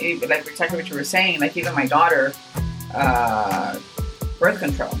that, like exactly what you were saying, like even my daughter, birth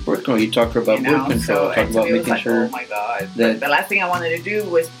control. Birth control. You talked about birth control. So, talk about making sure. Oh my God. The last thing I wanted to do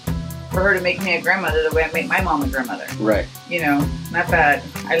was for her to make me a grandmother the way I made my mom a grandmother. Right. You know, not that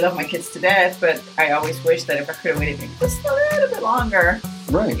I love my kids to death, but I always wish that if I could have waited just a little bit longer,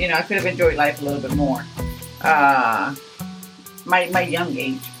 right? You know, I could have enjoyed life a little bit more. My young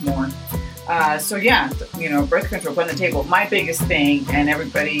age more. So yeah, you know, birth control put on the table. My biggest thing, and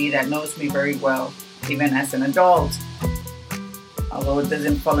everybody that knows me very well, even as an adult, although it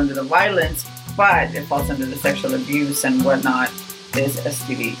doesn't fall under the violence, but it falls under the sexual abuse and whatnot, is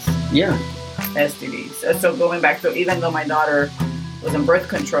STDs. Yeah. STDs. So going back to, even though my daughter was on birth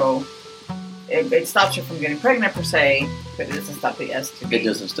control, it stops her from getting pregnant per se, but it doesn't stop the STD. It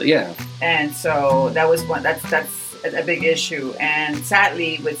doesn't stop, yeah. And so that was one, that's a big issue. And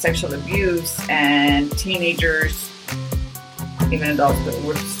sadly, with sexual abuse and teenagers, even adults, but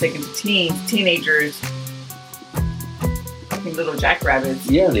we're sticking to teenagers, fucking little jackrabbits.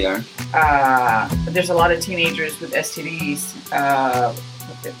 Yeah, they are. There's a lot of teenagers with STDs.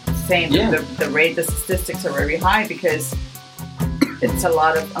 Saying that the statistics are very high because it's a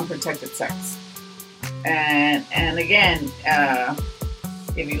lot of unprotected sex. And again,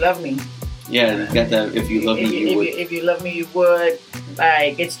 if you love me. Yeah, you got that. If you love me, you would. If you love me, you would.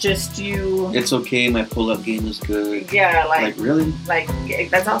 Like, it's just you. It's okay. My pull-up game is good. Yeah, like really? Like,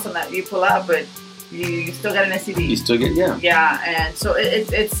 that's awesome that you pull up, but you still got an STD. You still get, yeah. Yeah, and so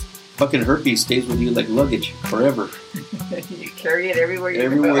it's fucking herpes stays with you like luggage forever. You carry it everywhere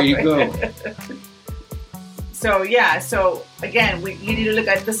you go. So yeah, so again, you need to look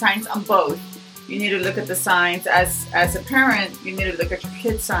at the signs on both. you need to look at the signs. As a parent, you need to look at your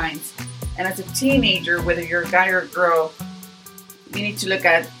kids' signs. And as a teenager, whether you're a guy or a girl, you need to look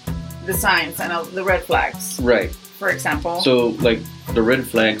at the signs and the red flags. Right. For example. So, like, the red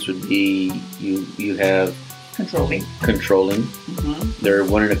flags would be you have... Controlling. Mm-hmm. They're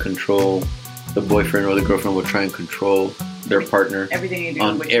wanting to control the boyfriend or the girlfriend will try and control their partner. Everything you do.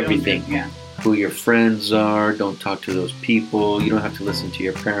 On everything. Yeah. Who your friends are. Don't talk to those people. You don't have to listen to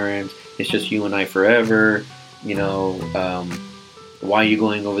your parents. It's just you and I forever. You know, why are you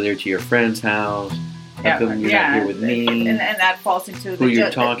going over there to your friend's house? How come you're not here with me? And that falls into who you're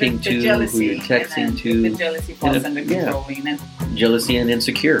talking to, jealousy, who you're texting to. The jealousy falls under controlling. And jealousy and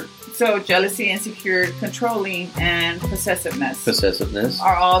insecure. So jealousy, insecure, controlling, and possessiveness. Possessiveness.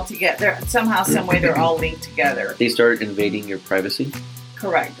 Are all together. Somehow, some way, they're all linked together. They start invading your privacy.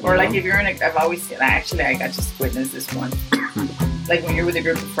 Correct. Or like if you're in I've always said, actually, I got just witnessed this one. Like when you're with a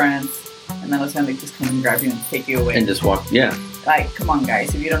group of friends, and then all of a sudden they just come and grab you and take you away. And just walk, yeah. Like, come on,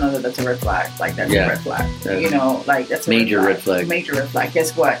 guys. If you don't know that that's a red flag, like, that's a red flag. You know, like, that's a major red flag. Major red flag.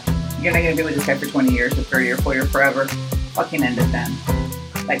 Guess what? You're not going to be with this guy for 20 years or 30 or 40 or forever. Fucking end it then.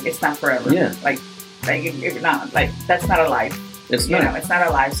 Like, it's not forever. Yeah. Like if not, like, that's not a life. It's not. You know, it's not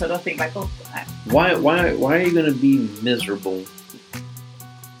a life. So don't think like, oh. Why are you going to be miserable?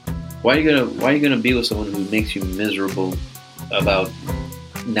 Why are you gonna be with someone who makes you miserable about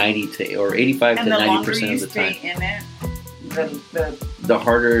 90 to or 85 to 90% of the time? And the longer you stay in it, the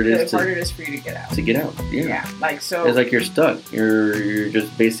harder it is. The harder it is for you to get out. To get out, yeah. Yeah, like so. It's like you're stuck. You're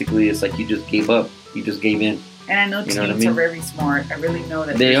just basically. It's like you just gave up. You just gave in. And I know teens are very smart. I really know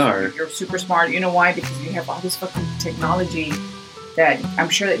that they are. You're super smart. You know why? Because you have all this fucking technology that I'm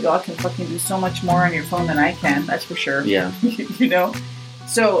sure that y'all can fucking do so much more on your phone than I can. That's for sure. Yeah. You know.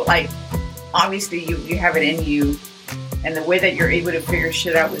 So, like, obviously you have it in you, and the way that you're able to figure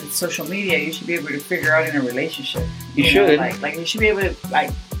shit out with social media, you should be able to figure out in a relationship. You should. Like you should be able to,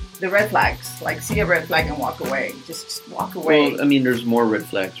 like, the red flags, like, see a red flag and walk away. Just walk away. Well, I mean, there's more red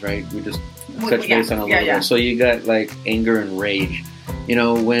flags, right? We just touch base on a little bit. So you got, like, anger and rage. You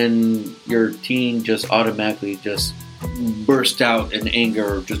know, when your teen just automatically just burst out in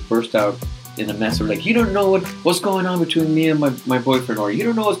anger or just burst out in a mess of like, you don't know what's going on between me and my boyfriend, or you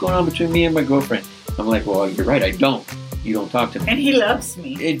don't know what's going on between me and my girlfriend. I'm like, well, you're right, I don't. You don't talk to me. And he loves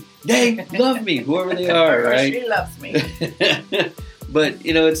me. They love me, whoever they are, right? She loves me. But,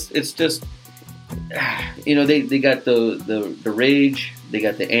 you know, it's just, you know, they got the rage, they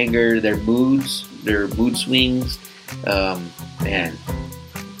got the anger, their mood swings,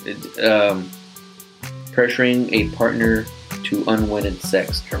 pressuring a partner to unwanted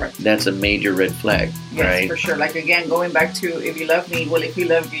sex. Correct. That's a major red flag, yes, right? For sure. Like, again, going back to if you love me, well, if he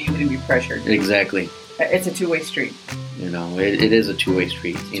loved you, you wouldn't be pressured. Exactly. It's a two-way street. You know, it is a two-way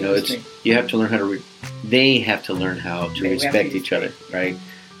street. You know, you have to learn how to. They have to learn how to respect each other, right?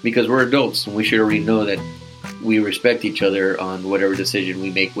 Because we're adults and we should already know that we respect each other on whatever decision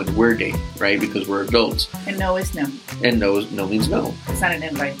we make when we're dating, right? Because we're adults. And no is no. And no means no. It's not an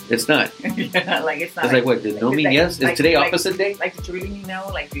invite. It's not. Yeah, like it's not. It's like what? Did no mean yes? Is today opposite day? Like, did you really mean no?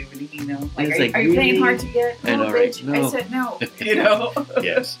 Like, do you really mean no? Like, are you playing hard to get? No, bitch. No. I said no. You know?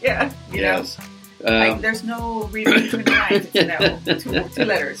 Yes. Yeah. You know? Like, there's no reading between the lines. It's no. Two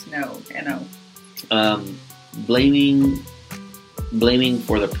letters. No. No. Blaming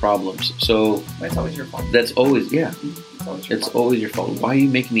for the problems. So it's always your fault. That's always, yeah. It's always your fault. Why are you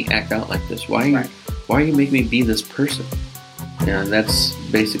making me act out like this? Why are you making me be this person? Yeah, and that's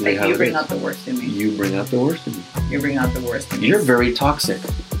basically how it is. You bring out the worst in me. You bring out the worst in me. You bring out the worst in me. You're very toxic.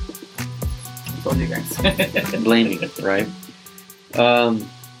 I told you guys. Blaming, right?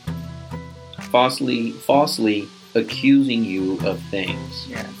 Falsely accusing you of things.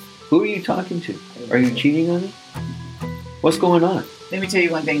 Yeah. Who are you talking to? Are you cheating on me? What's going on? Let me tell you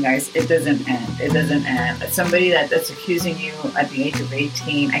one thing, guys. It doesn't end. It doesn't end. Somebody that's accusing you at the age of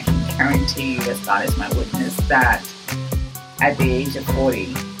 18, I can guarantee you, as God is my witness, that at the age of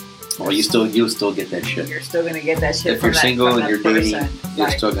 40, you still get that shit. You're still gonna get that shit. If you're single and you're dating,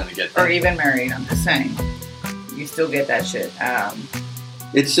 you're still gonna get that. Or even married. I'm just saying, you still get that shit. I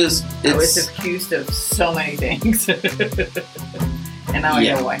was accused of so many things, and now I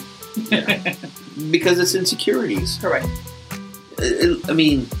know why. Yeah. Because it's insecurities. Correct. I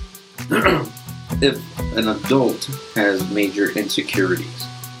mean, if an adult has major insecurities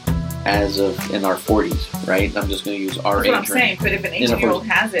as of in our 40s, right? I'm just going to use our age. That's what I'm saying. But if an 18-year-old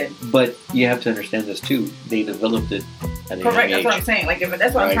has it, but you have to understand this too. They developed it at a young age. That's what I'm saying. Like,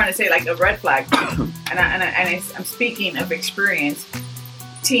 that's what I'm trying to say. Like a red flag. and I'm speaking of experience.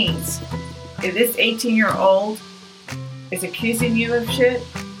 Teens, if this 18-year-old is accusing you of shit,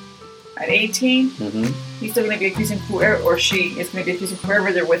 At 18, Mm-hmm. he's still going to be accusing whoever, or she is going to be accusing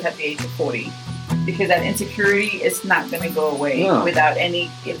whoever they're with at the age of 40. Because that insecurity is not going to go away without any...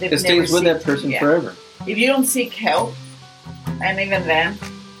 It stays with that person forever. If you don't seek help, and even then,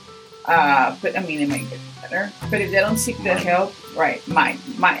 but I mean, it might get better. But if they don't seek the help, right, I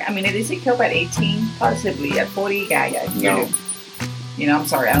mean, if they seek help at 18, possibly. At 40, yeah, you're doomed. You know, I'm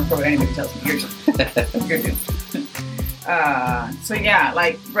sorry, I don't care what anybody tells me. You're doomed. You're doomed. So yeah,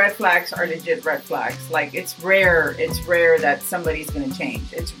 like red flags are legit red flags. Like it's rare that somebody's going to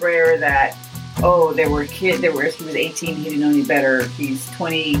change. It's rare that, oh, he was 18, he didn't know any better. He's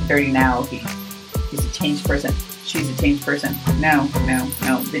 20, 30 now. He's a changed person. She's a changed person. No.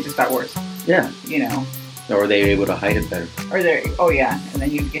 They just got worse. Yeah. You know. Or they were able to hide it better. And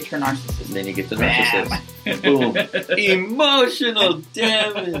then you get your narcissist. And then you get the narcissist. Boom. Emotional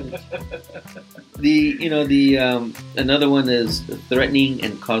damage. Another one is threatening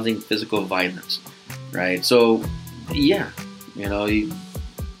and causing physical violence. Right? So, yeah. You know,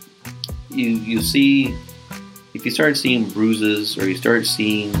 you see, if you start seeing bruises or you start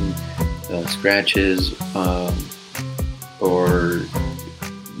seeing scratches, or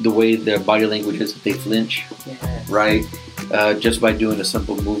the way their body language is, if they flinch, right? Just by doing a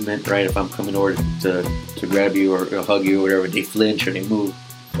simple movement, right? If I'm coming over to grab you or hug you or whatever, they flinch or they move.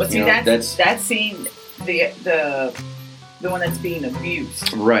 Well, see, that's seeing the one that's being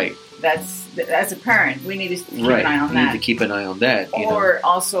abused. Right. That's as a parent, we need to keep an eye on that. We need to keep an eye on that. Or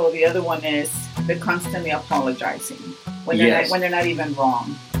also the other one is the constantly apologizing when they're not even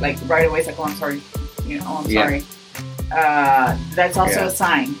wrong. Like right away, it's like, oh, I'm sorry. I'm sorry. That's also a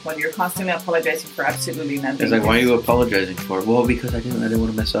sign when you're constantly apologizing for absolutely nothing. It's like, why are you apologizing for? Well, because I didn't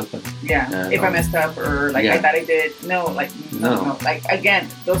want to mess up. If I messed up or I thought I did. No. Like again,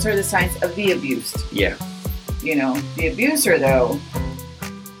 those are the signs of the abused. Yeah. The abuser though,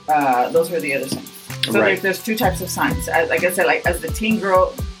 those are the other signs. So there's two types of signs. Like I said, like as the teen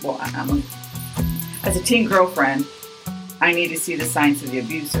girl, as a teen girlfriend, I need to see the signs of the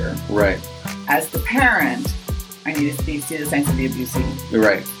abuser. Right. As the parent, I need to see the signs of the abusee.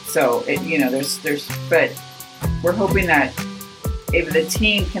 Right. So but we're hoping that if the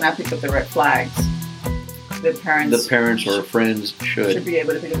teen cannot pick up the red flags, the parents or friends should be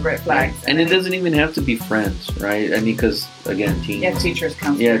able to pick up red flags. And it doesn't even have to be friends, right? I mean, because again, teens. Yeah, teachers,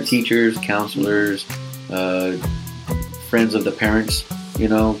 counselors. Yeah, teachers, counselors, friends of the parents.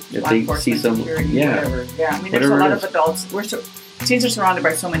 If they see some, whatever. Yeah, I mean, there's a lot of adults. Teens are surrounded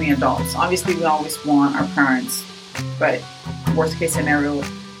by so many adults. Obviously, we always want our parents, but worst case scenario,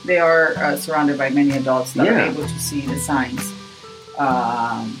 they are surrounded by many adults that are able to see the signs.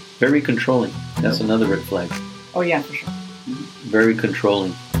 Very controlling. That's another red flag. Oh yeah, for sure. Mm-hmm. Very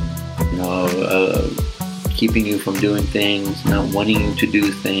controlling. Keeping you from doing things, not wanting you to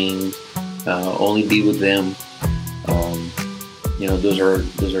do things, only be with them. Those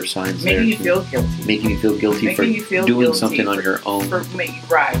are signs. Making you feel guilty. Making you feel guilty for doing something on your own.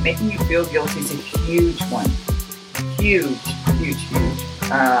 Making you feel guilty is a huge one. Huge.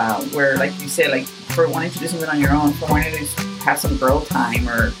 Where, like you said, like for wanting to do something on your own, for wanting to have some girl time,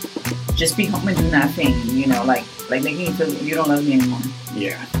 or just be home and do nothing. Like making you feel you don't love me anymore.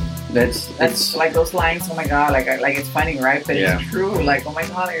 Yeah. That's like those lines. Oh my god! Like it's funny, right? But it's true. Like, oh my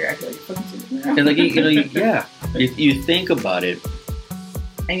god! I feel like you're fucking sitting there. And you think about it,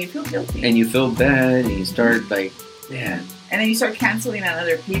 and you feel guilty, and you feel bad, and you start like, and then you start canceling on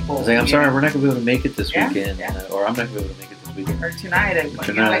other people. It's like, I'm sorry, we're not gonna be able to make it this weekend, or I'm not gonna be able to make it this weekend, or tonight.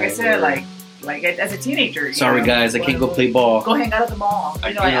 Like I said, like as a teenager. Sorry, guys, I can't go play ball. Go hang out at the mall.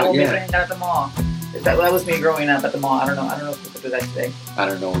 I won't be able to hang out at the mall. That was me growing up at the mall. I don't know if people do that today. I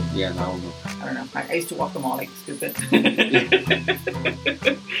don't know. Yeah, no, I don't know. I used to walk the mall like stupid.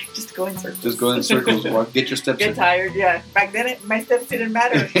 Just go in circles. Walk. Get your steps in. Get tired, yeah. Back then, my steps didn't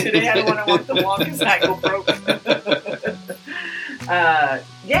matter. Today, I don't want to walk the mall because I go broke.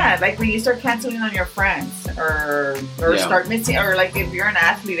 Like when you start canceling on your friends or start missing, or like if you're an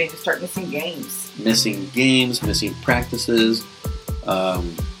athlete and you start missing games. Missing practices.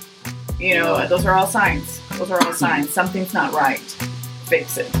 Those are all signs. Something's not right.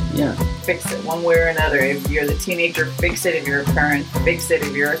 Fix it. Yeah. Fix it one way or another. If you're the teenager, fix it. If you're a parent, fix it.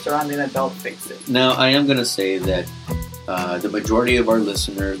 If you're a surrounding adult, fix it. Now, I am going to say that the majority of our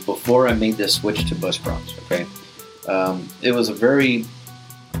listeners, before I made this switch to Buzzsprout, okay, it was a very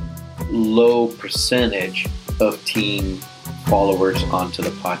low percentage of teen followers onto the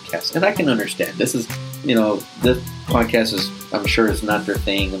podcast. And I can understand. This is, this podcast is, I'm sure it's not their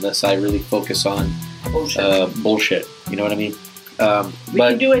thing unless I really focus on bullshit. You know what I mean? We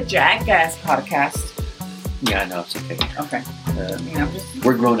can do a jackass podcast. Yeah, no, it's okay. Okay. I'm just...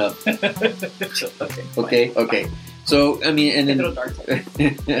 We're grown up. Okay. So, I mean, and then...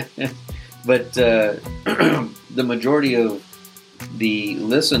 But the majority of the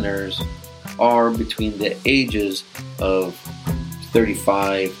listeners are between the ages of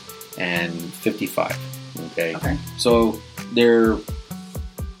 35 and 55. Okay. So they're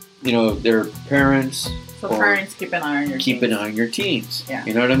parents. So parents keep an eye on your teens. Yeah.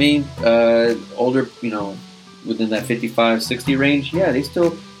 You know what I mean? Older, within that 55, 60 range. Yeah, they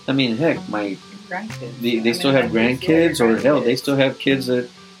still. I mean, heck, my grandkids. They still have grandkids, or hell, they still have kids that.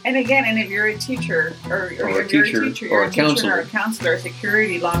 And again, if you're a teacher or a teacher or a counselor,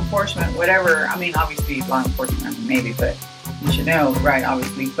 security, law enforcement, whatever. I mean, obviously law enforcement maybe, but you should know, right?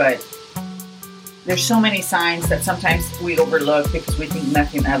 Obviously, but there's so many signs that sometimes we overlook because we think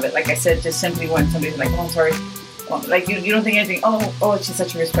nothing of it. Like I said, just simply when somebody's like, "Oh, I'm sorry," like you don't think anything. Oh, she's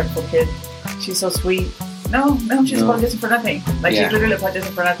such a respectful kid. She's so sweet. No, she's apologizing for nothing. Like she's literally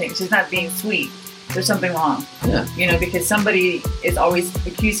apologizing for nothing. She's not being sweet. There's something wrong. Yeah. Because somebody is always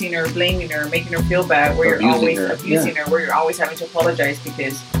accusing her, blaming her, making her feel bad, where you're always abusing her, where you're always having to apologize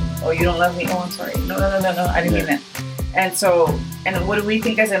because, you don't love me. Oh, I'm sorry. No, I didn't mean that. And so, and what do we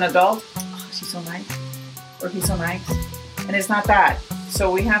think as an adult? Oh, she's so nice. Or he's so nice. And it's not that.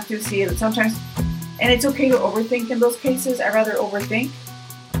 So we have to see it sometimes. And it's okay to overthink in those cases. I'd rather overthink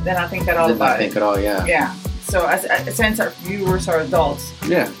than not think at all about it. Think at all, yeah. Yeah. So since our viewers are adults.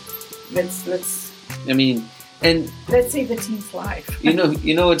 Yeah. Let's. I mean, and let's save the teen's life.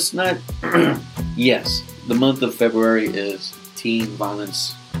 It's not. Yes, the month of February is teen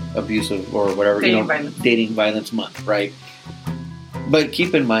violence, abusive, or whatever. Dating violence month, right? But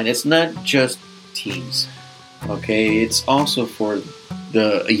keep in mind, it's not just teens. Okay, it's also for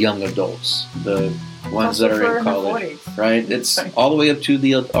the young adults, the ones that are in college, right? It's all the way up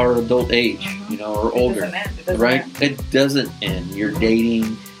to our adult age, or older, right? It doesn't end. You're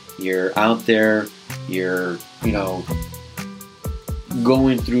dating. You're out there. You're,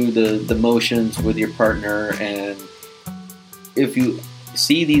 going through the motions with your partner, and if you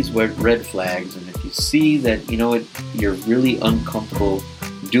see these red flags, and if you see that, you're really uncomfortable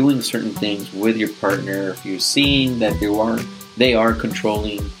doing certain things with your partner, if you're seeing that they are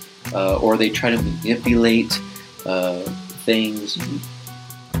controlling, or they try to manipulate things,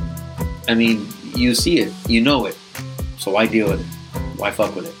 I mean, you see it, you know it, so why deal with it? Why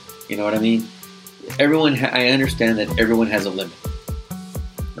fuck with it? You know what I mean? I understand that everyone has a limit,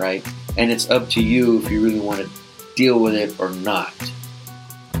 right? And it's up to you if you really want to deal with it or not.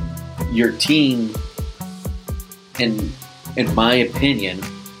 Your teen, in my opinion,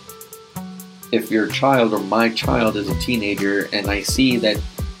 if your child or my child is a teenager and I see that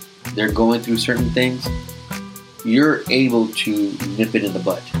they're going through certain things, you're able to nip it in the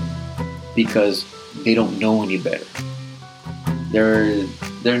bud because they don't know any better. They're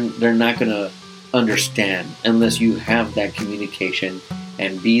not gonna understand unless you have that communication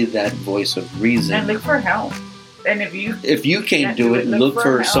and be that voice of reason. And look for help. And if you can't do it, look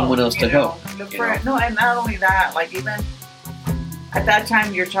for someone else to help. No, and not only that, like even at that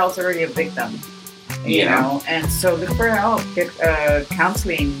time, your child's already a victim. You know, and so look for help. Get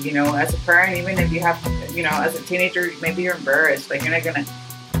counseling. As a parent, even if you have, as a teenager, maybe you're embarrassed. Like you're not gonna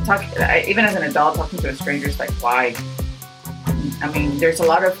talk. Even as an adult, talking to a stranger is like, why? I mean, there's a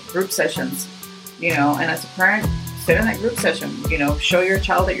lot of group sessions, and as a parent, sit in that group session, show your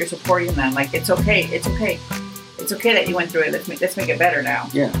child that you're supporting them. Like, it's okay that you went through it. Let's make it better now.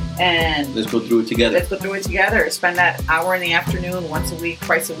 Yeah. And let's go through it together. Spend that hour in the afternoon, once a week,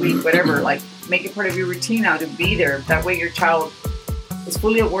 twice a week, whatever. Like, make it part of your routine now to be there. That way your child is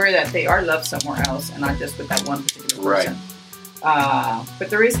fully aware that they are loved somewhere else and not just with that one particular person. Right. But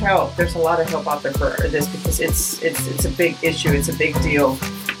there is help. There's a lot of help out there for this because it's a big issue. It's a big deal.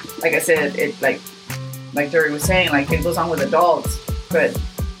 Like I said, it like Jerry was saying, like it goes on with adults, but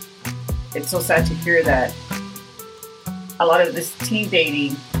it's so sad to hear that a lot of this teen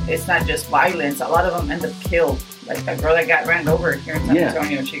dating, it's not just violence. A lot of them end up killed. Like that girl that got ran over here in San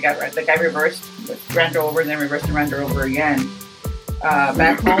Antonio, the guy ran her over and then reversed and ran her over again.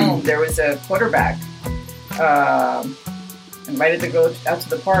 Back home, there was a quarterback invited to go out to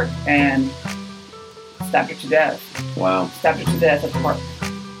the park and stabbed her to death. Wow. Stabbed her to death at the park.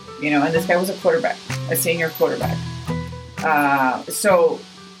 And this guy was a quarterback, a senior quarterback. And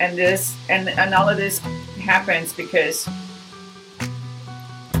all of this happens because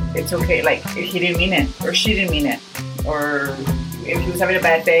it's okay. Like, he didn't mean it, or she didn't mean it, or if he was having a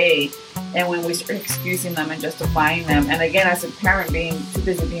bad day. And when we start excusing them and justifying them, and again, as a parent being too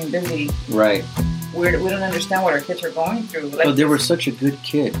busy being busy, right? We don't understand what our kids are going through. Like, they were such a good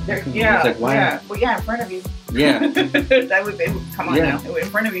kid. Well, in front of you. Yeah. That would come on now. It would in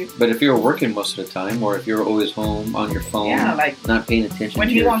front of you. But if you're working most of the time, or if you're always home on your phone, not paying attention to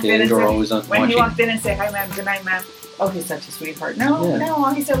your kid, or always on when watching. He walked in and said, "Hi, ma'am. Good night, ma'am." Oh, he's such a sweetheart. No,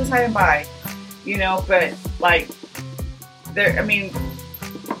 all he said was hi and bye. But like, there. I mean,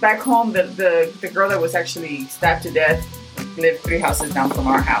 back home, the girl that was actually stabbed to death lived 3 houses down from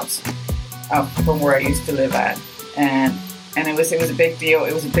our house, from where I used to live at, and it was a big deal.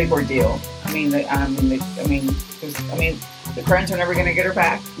 It was a big ordeal. The parents were never going to get her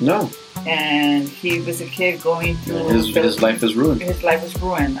back. No. And he was a kid going through. His life was ruined. His life was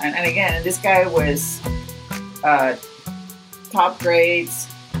ruined. And again, this guy was top grades,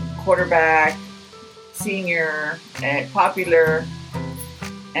 quarterback, senior, popular.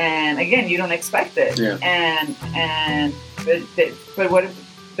 And again, you don't expect it. Yeah. But what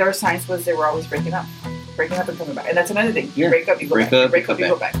their signs was they were always breaking up and coming back. And that's another thing. You break up, you go back. You break up, you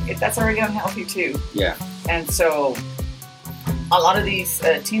go back. That's already unhealthy too. Yeah. And so a lot of these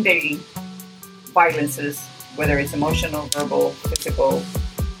teen dating violences, whether it's emotional, verbal, physical,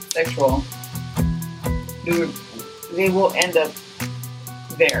 sexual, they will end up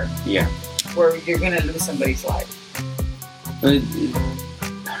there. Yeah. Where you're going to lose somebody's life.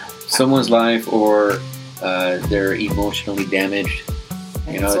 Someone's life, or they're emotionally damaged.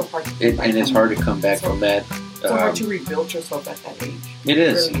 It's so hard it's hard to come back from that. It's so hard to rebuild yourself at that age. It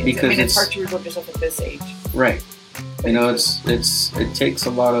is, really because it's hard to rebuild yourself at this age. Right. It takes a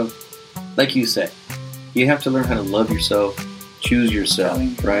lot of, like you said, you have to learn how to love yourself, choose yourself,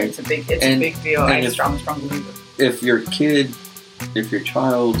 right? It's a big deal. I'm a strong believer. If your kid, if your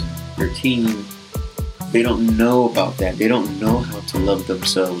child, your teen, they don't know about that. They don't know how to love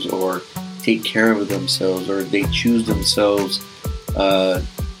themselves or take care of themselves, or they choose themselves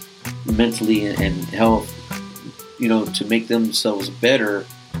mentally and health, to make themselves better.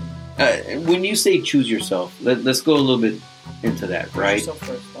 When you say choose yourself, let's go a little bit into that, right? Put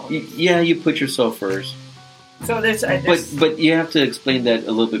yourself first, you put yourself first. So there's but you have to explain that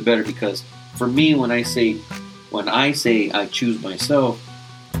a little bit better, because for me, when I say I choose myself,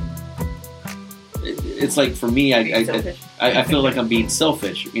 it's like, for me, I feel like I'm being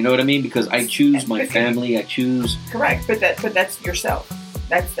selfish. You know what I mean? Because I choose my family. I choose. Correct, but that's yourself.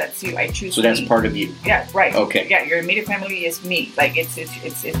 That's you. I choose. So that's part of you. Yeah. Right. Okay. Yeah. Your immediate family is me. Like it's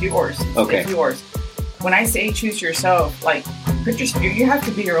yours. It's yours. When I say choose yourself, like you have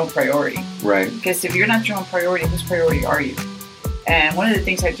to be your own priority. Right. Because if you're not your own priority, whose priority are you? And one of the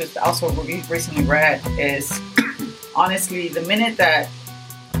things I just also recently read is, honestly, the minute that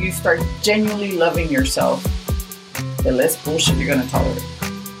you start genuinely loving yourself, the less bullshit you're going to tolerate.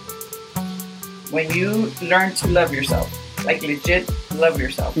 When you learn to love yourself, like legit love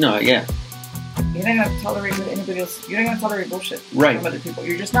yourself. No, yeah. You're not going to tolerate with anybody else. You're not going to tolerate bullshit from other people.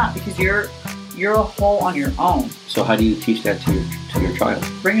 You're just not, because you're a whole on your own. So how do you teach that to your child?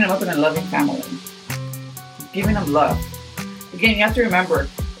 Bringing them up in a loving family. Giving them love. Again, you have to remember,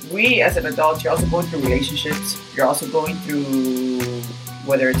 we as an adult, you're also going through relationships. You're also going through,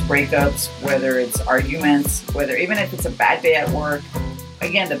 whether it's breakups, whether it's arguments, even if it's a bad day at work.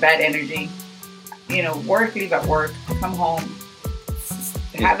 Again, the bad energy. Leave at work, come home,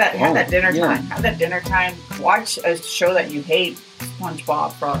 have that dinner time. Have that dinner time. Watch a show that you hate,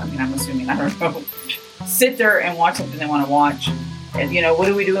 SpongeBob. I'm assuming, I don't know. Sit there and watch something they want to watch. And what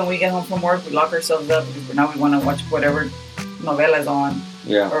do we do when we get home from work? We lock ourselves up because now we want to watch whatever novela's on.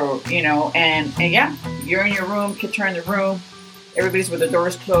 Yeah. Or and you're in your room. Kids are in the room. Everybody's with the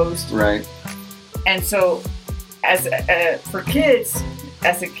doors closed. Right. And so, for kids.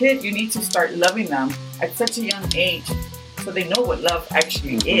 As a kid, you need to start loving them at such a young age so they know what love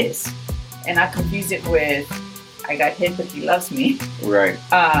actually is, and not confuse it with, I got hit but he loves me. Right.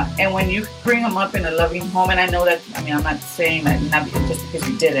 And when you bring them up in a loving home, and I know that, I'm not saying that not just because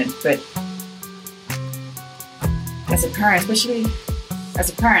you didn't, but as a parent, especially as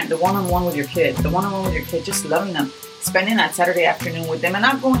a parent, the one-on-one with your kid, just loving them, spending that Saturday afternoon with them, and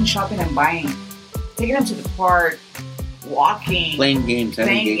not going shopping and buying, taking them to the park, walking, playing games,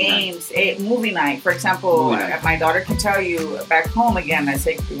 movie night. For example, my daughter can tell you, back home again, I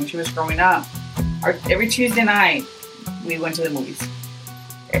say, when she was growing up, every Tuesday night we went to the movies.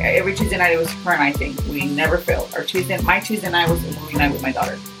 Every Tuesday night it was her and I think. We never failed. My Tuesday night was a movie night with my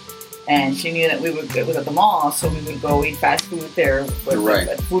daughter, and she knew that it was at the mall, so we would go eat fast food there at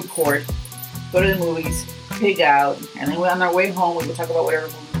the food court, go to the movies, pig out, and then on our way home we would talk about whatever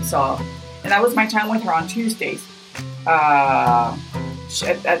movie we saw. And that was my time with her on Tuesdays. At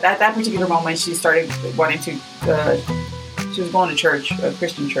that particular moment, she started wanting to. She was going to church, a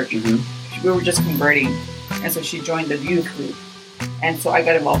Christian church. Mm-hmm. We were just converting, and so she joined the youth group, and so I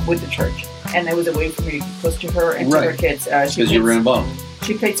got involved with the church. and it was a way for me to get close to her and to her kids. Because you were involved.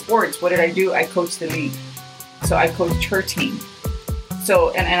 She played sports. What did I do? I coached the league. So I coached her team.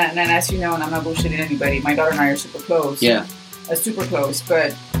 So, and as you know, and I'm not bullshitting anybody, my daughter and I are super close. Yeah. Super close.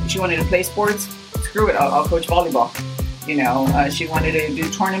 But she wanted to play sports. Screw it. I'll coach volleyball. You know, she wanted to do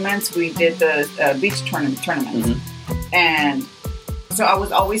tournaments. We did the beach tournaments. Mm-hmm. And so I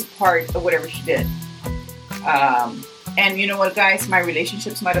was always part of whatever she did. And you know what, guys? My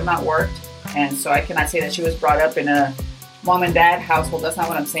relationships might have not worked. And so I cannot say that she was brought up in a mom and dad household. That's not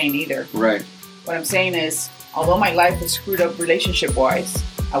what I'm saying either. Right. What I'm saying is, although my life was screwed up relationship-wise,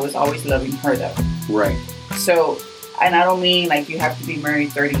 I was always loving her, though. Right. So, and I don't mean like you have to be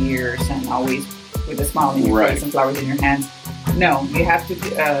married 30 years and always with a smile on your face and flowers in your hands. No, you have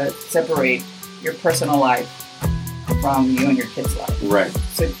to separate your personal life from you and your kids' life. Right.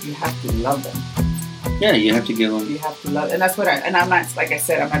 So you have to love them. Yeah, you have to give them. You have to love, and that's what and I'm not, like I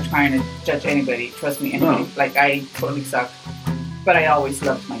said, I'm not trying to judge anybody. Trust me, anybody. No. Like, I totally suck. But I always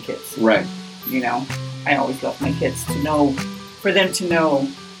loved my kids. Right. You know, I always loved my kids to know, for them to know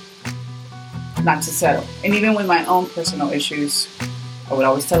not to settle. And even with my own personal issues, I would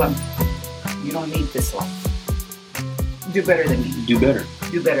always tell them, you don't need this life. Do better than me. Do better.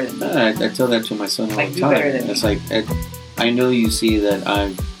 Do better than me. I tell that to my son all like, the do time. better than It's me. like, I know you see that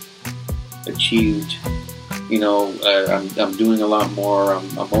I've achieved, you know, I'm doing a lot more.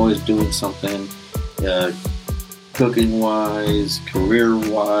 I'm always doing something, cooking wise, career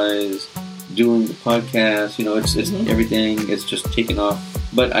wise, doing the podcast. You know, it's everything. It's just taking off.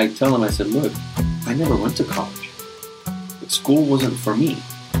 But I tell him, I said, look, I never went to college. School wasn't for me.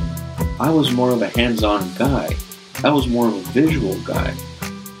 I was more of a hands-on guy. I was more of a visual guy.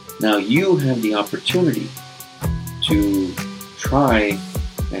 Now you have the opportunity to try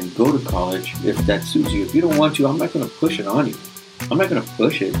and go to college if that suits you. If you don't want to, I'm not going to push it on you. I'm not going to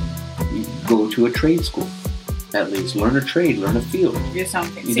push it. You go to a trade school. At least learn a trade, learn a field. Do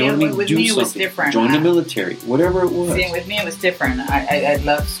something. You know what I mean? With Do me something. It was different. Join the military, whatever it was. See, with me it was different. I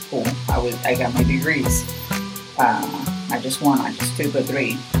loved school. I got my degrees. I just took the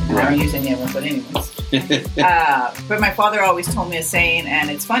 3. And I don't use any of them, but anyways. But my father always told me a saying, and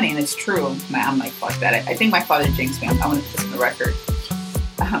it's funny and it's true. I'm like, fuck that. I think my father jinxed me. I want to put this on the record.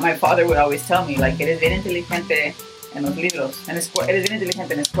 My father would always tell me, like, eres bien inteligente en los libros. Eres bien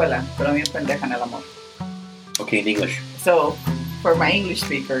inteligente en la escuela, pero bien pendeja en el amor. Okay, in English. So, for my English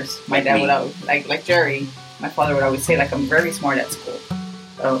speakers, my dad would always, like Jerry, my father would always say, like, I'm very smart at school,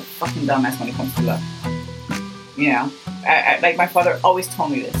 but I'm a fucking dumbass when it comes to love. You know? Like, my father always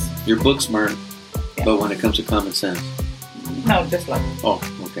told me this. You're book smart, but when it comes to common sense. No, just love. Oh,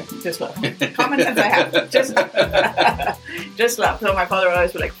 okay. Just love. Common sense I have. Just love. So my father would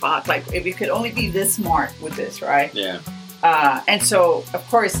always be like, fuck, like, if you could only be this smart with this, right? Yeah. And so, of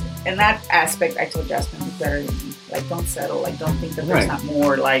course, in that aspect, I told Jasmine, be better than me. Like, don't settle. Like, don't think that there's not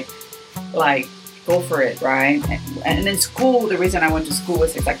more. Like, go for it, right? And in school, the reason I went to school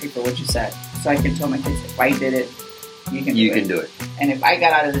was exactly for what you said. So I can tell my kids, if I did it, you can do it. And if I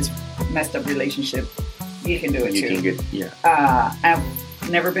got out of this messed up relationship, you can do it too. You can I've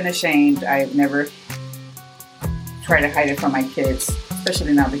never been ashamed. I've never tried to hide it from my kids,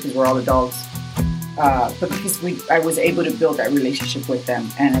 especially now because we're all adults. But because I was able to build that relationship with them,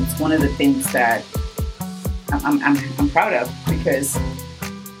 and it's one of the things that I'm proud of, because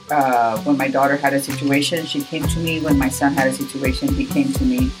when my daughter had a situation, she came to me. When my son had a situation, he came to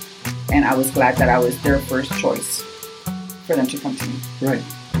me, and I was glad that I was their first choice for them to come to me. Right.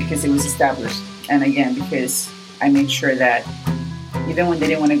 Because it was established, and again, because I made sure that even when they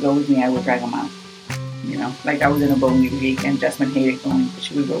didn't want to go with me, I would drag them out. You know, like I was in a bowling league and Jasmine hated going, but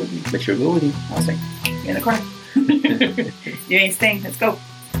she would go with me. But she'll go with you. I was like, in the car. You ain't staying, let's go.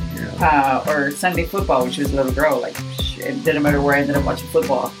 Yeah. Or Sunday football, which was a little girl. Like, it didn't matter where I ended up watching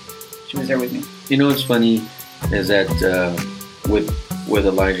football. She was there with me. You know what's funny is that with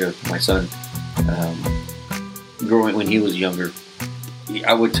Elijah, my son, growing when he was younger,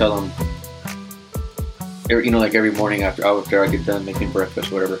 I would tell him, like every morning after I get done making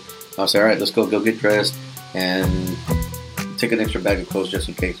breakfast, whatever, I'll say, all right, let's go get dressed and take an extra bag of clothes just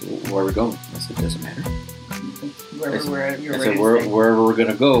in case. Where are we going? I said, doesn't matter. Wherever we're going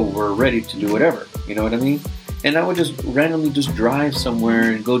to go, we're ready to do whatever. You know what I mean? And I would just randomly just drive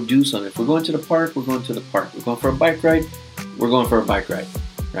somewhere and go do something. If we're going to the park, we're going to the park. We're going for a bike ride, we're going for a bike ride.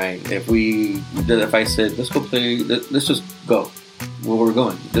 Right? If I said, let's go play, let's just go. Where we're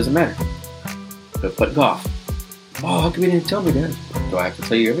going, it doesn't matter. But golf. Oh, how come you didn't tell me that? Do I have to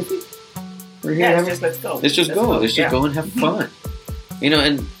tell you everything? We're here. Just let's go. Let's just go. Let's just go and have fun. You know,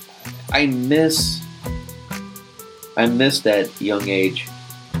 and I miss that young age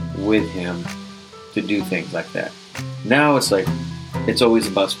with him to do things like that. Now it's like, it's always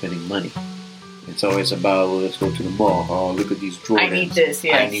about spending money. It's always about, well, let's go to the mall. Oh, look at these Jordans. I need this,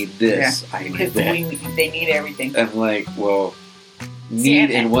 yes. I need this. Yeah. I need because that. They need everything. I'm like, well, need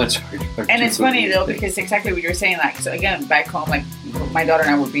and wants are and it's funny though, things. because exactly what you're saying, like, so again, back home, like, my daughter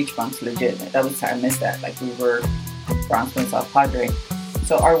and I were beach bums, legit. That was, I missed that. Like, we were Bronxville, South Padre.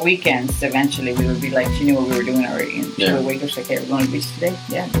 So our weekends, eventually, we would be like, she knew what we were doing already. And she would wake up, she's like, hey, we're going to the beach today?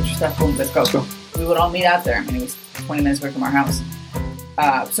 Yeah, get your stuff, boom, let's go. We would all meet out there. I mean, it was 20 minutes away from our house.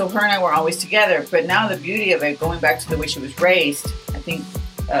 So her and I were always together. But now the beauty of it, going back to the way she was raised, I think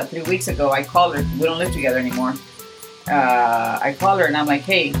 3 weeks ago, I called her. We don't live together anymore. I called her and I'm like,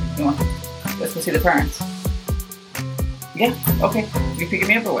 hey, you want, let's go see the parents. Yeah, okay. You picking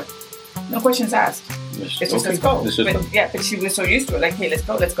me up or what? No questions asked. It's just let's go. But she was so used to it. Like, hey, let's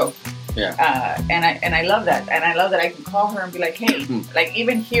go. Yeah. And I love that. And I love that I can call her and be like, hey, like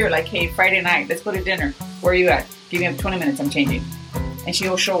even here, like, hey, Friday night, let's go to dinner. Where are you at? Give me 20 minutes. I'm changing. And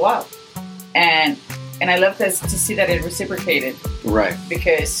she'll show up. And I love to see that it reciprocated. Right.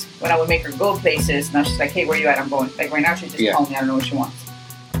 Because when I would make her go places, now she's like, hey, where are you at? I'm going. Like right now, she just called me. I don't know what she wants.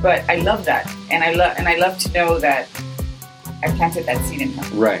 But I love that. And I love to know that I planted that seed in her.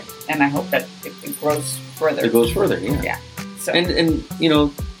 Right. And I hope that it grows further. It goes further, yeah. Yeah. So. And you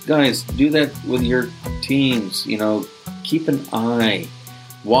know, guys, do that with your teens. You know, keep an eye.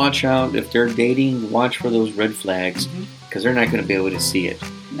 Watch out. If they're dating, watch for those red flags. Because they're not going to be able to see it.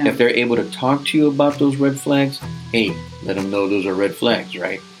 No. If they're able to talk to you about those red flags, hey, let them know those are red flags,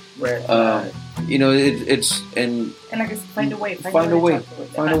 right? Red flag. You know, it's and like I said, find a way. Find a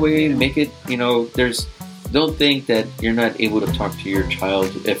way. Make it. You know, don't think that you're not able to talk to your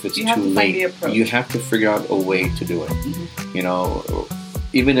child if it's too late. You have to figure out a way to do it. You know,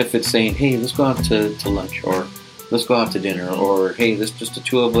 even if it's saying, hey, let's go out to lunch, or let's go out to dinner, or hey, let's just the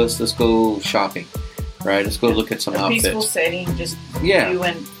two of us, let's go shopping. Right, let's go look at some outfits. Peaceful setting, just you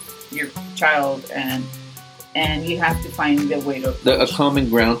and your child, and you have to find the way to a common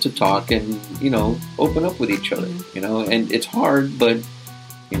ground to talk and, you know, open up with each other. You know, and it's hard, but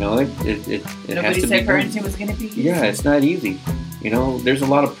you know, it Nobody has to said be parenting done. was going to be easy. Yeah, it's not easy. You know, there's a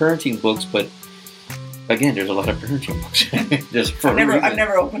lot of parenting books, but again, there's a lot of parenting books. Just for I've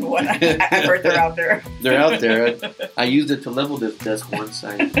never opened one. I've heard they're out there. They're out there. I used it to level this desk one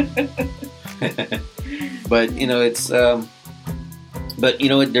side. But you know, it's but you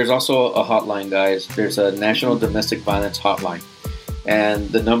know, there's also a hotline, guys. There's a National Domestic Violence Hotline, and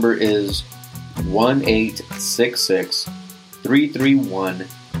the number is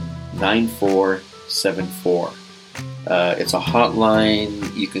 1-866-331-9474. It's a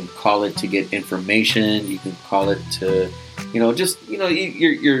hotline. You can call it to get information. You can call it to, you know, just, you know,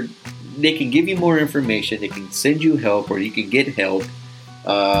 they can give you more information. They can send you help, or you can get help.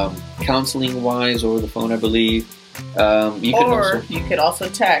 Counseling wise over the phone, I believe. You could also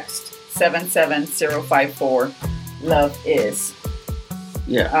text 77054 love is.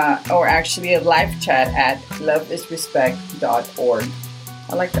 Yeah. Or actually a live chat at loveisrespect.org.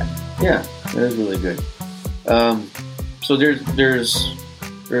 I like that. Yeah, that is really good. So there's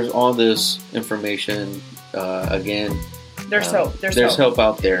all this information. Again, there's help. There's help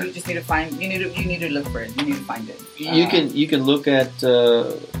out there. You just need to find. You need to look for it. You need to find it. You can look at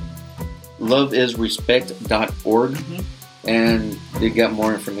loveisrespect.org, and they got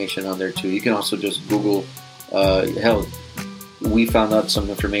more information on there too. You can also just Google. Hell, we found out some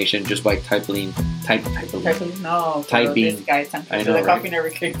information just by typing. No, typing. This guy, I know. The coffee never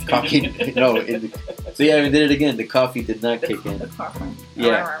kicked in. See, I did it again. The coffee did not kick in. The coffee.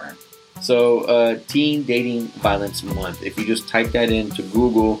 Yeah. So, Teen Dating Violence Month. If you just type that into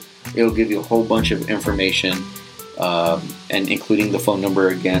Google, it'll give you a whole bunch of information, and including the phone number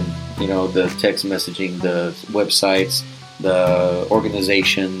again, you know, the text messaging, the websites, the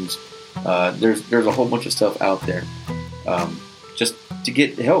organizations. There's a whole bunch of stuff out there, just to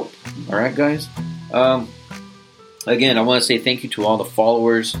get help. All right, guys. Again, I want to say thank you to all the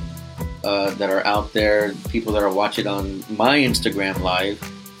followers that are out there, people that are watching on my Instagram Live.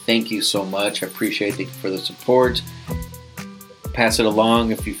 Thank you so much. I appreciate it for the support. Pass it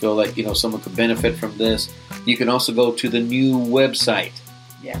along if you feel like, you know, someone could benefit from this. You can also go to the new website.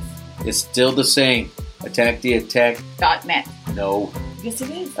 Yes. It's still the same. AttackTheAttack.net. No. Yes,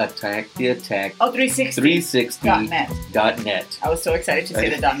 it is. AttackTheAttack. Oh, 360. 360.net. I was so excited to say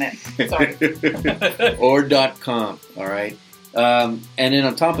the .net. Sorry. Or .com. All right. And then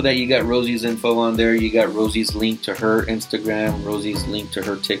on top of that, you got Rosie's info on there. You got Rosie's link to her Instagram, Rosie's link to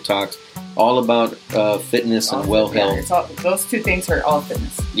her TikToks, all about fitness and health. Those two things are all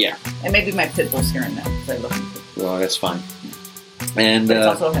fitness. Yeah. And maybe my pit bulls here and there. I love them. Well, that's fine. And but it's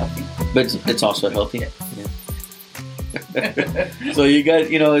also healthy. But it's also healthy. Yes. Yeah. So you got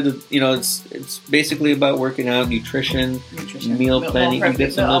it's basically about working out, nutrition. Meal planning. You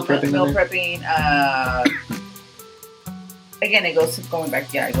did some meal prepping. Meal prepping. Again, it goes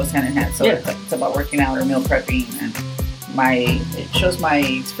hand in hand. So it's about working out or meal prepping, and it shows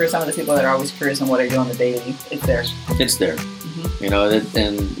for some of the people that are always curious on what I do on the daily. It's there. It's there.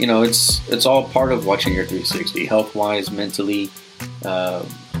 Mm-hmm. It's all part of watching your 360, health wise, mentally,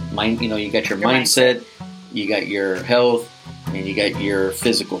 mind. You got your mindset, you got your health, and you got your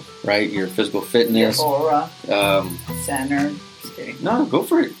physical, right? Your physical fitness, your aura, center. Just kidding. No, go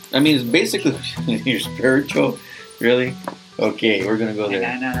for it. I mean, it's basically your spiritual, really. Okay, we're gonna go there.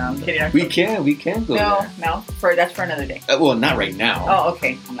 No, I'm kidding. We can go there. No, that's for another day. Well, not right now. Oh,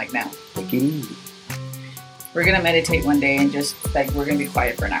 okay. I'm like, now. Take it easy. We're gonna meditate one day and just we're gonna be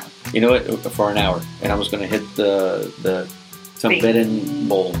quiet for an hour. You know what? For an hour, and I'm just gonna hit the Tibetan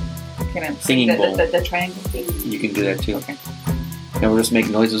bowl, singing bowl. The triangle thing. You can do that too. Okay. And we'll just make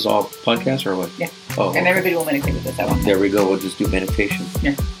noises all podcast or what? Yeah. Oh. And everybody will meditate with us that one. There we go. We'll just do meditation.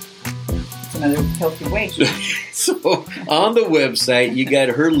 Yeah. Another healthy way. So on the website, you got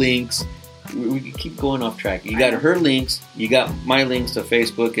her links. We keep going off track. You got her links. You got my links to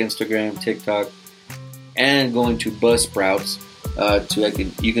Facebook, Instagram, TikTok, and going to Buzzsprouts.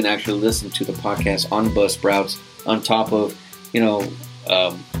 You can actually listen to the podcast on Buzzsprouts on top of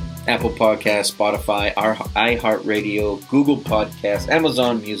Apple Podcasts, Spotify, our iHeartRadio, Google Podcasts,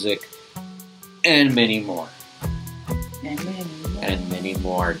 Amazon Music, and many more. And many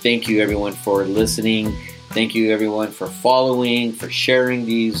more. Thank you, everyone, for listening. Thank you, everyone, for following, for sharing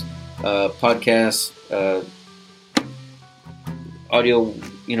these podcasts, audio,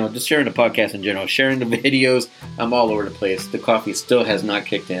 just sharing the podcast in general, sharing the videos. I'm all over the place. The coffee still has not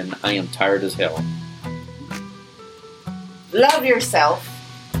kicked in. I am tired as hell. Love yourself.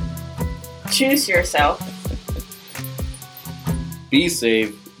 Choose yourself. Be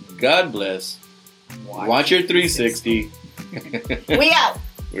safe. God bless. Watch your 360. We out.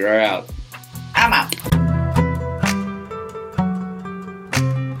 We are out.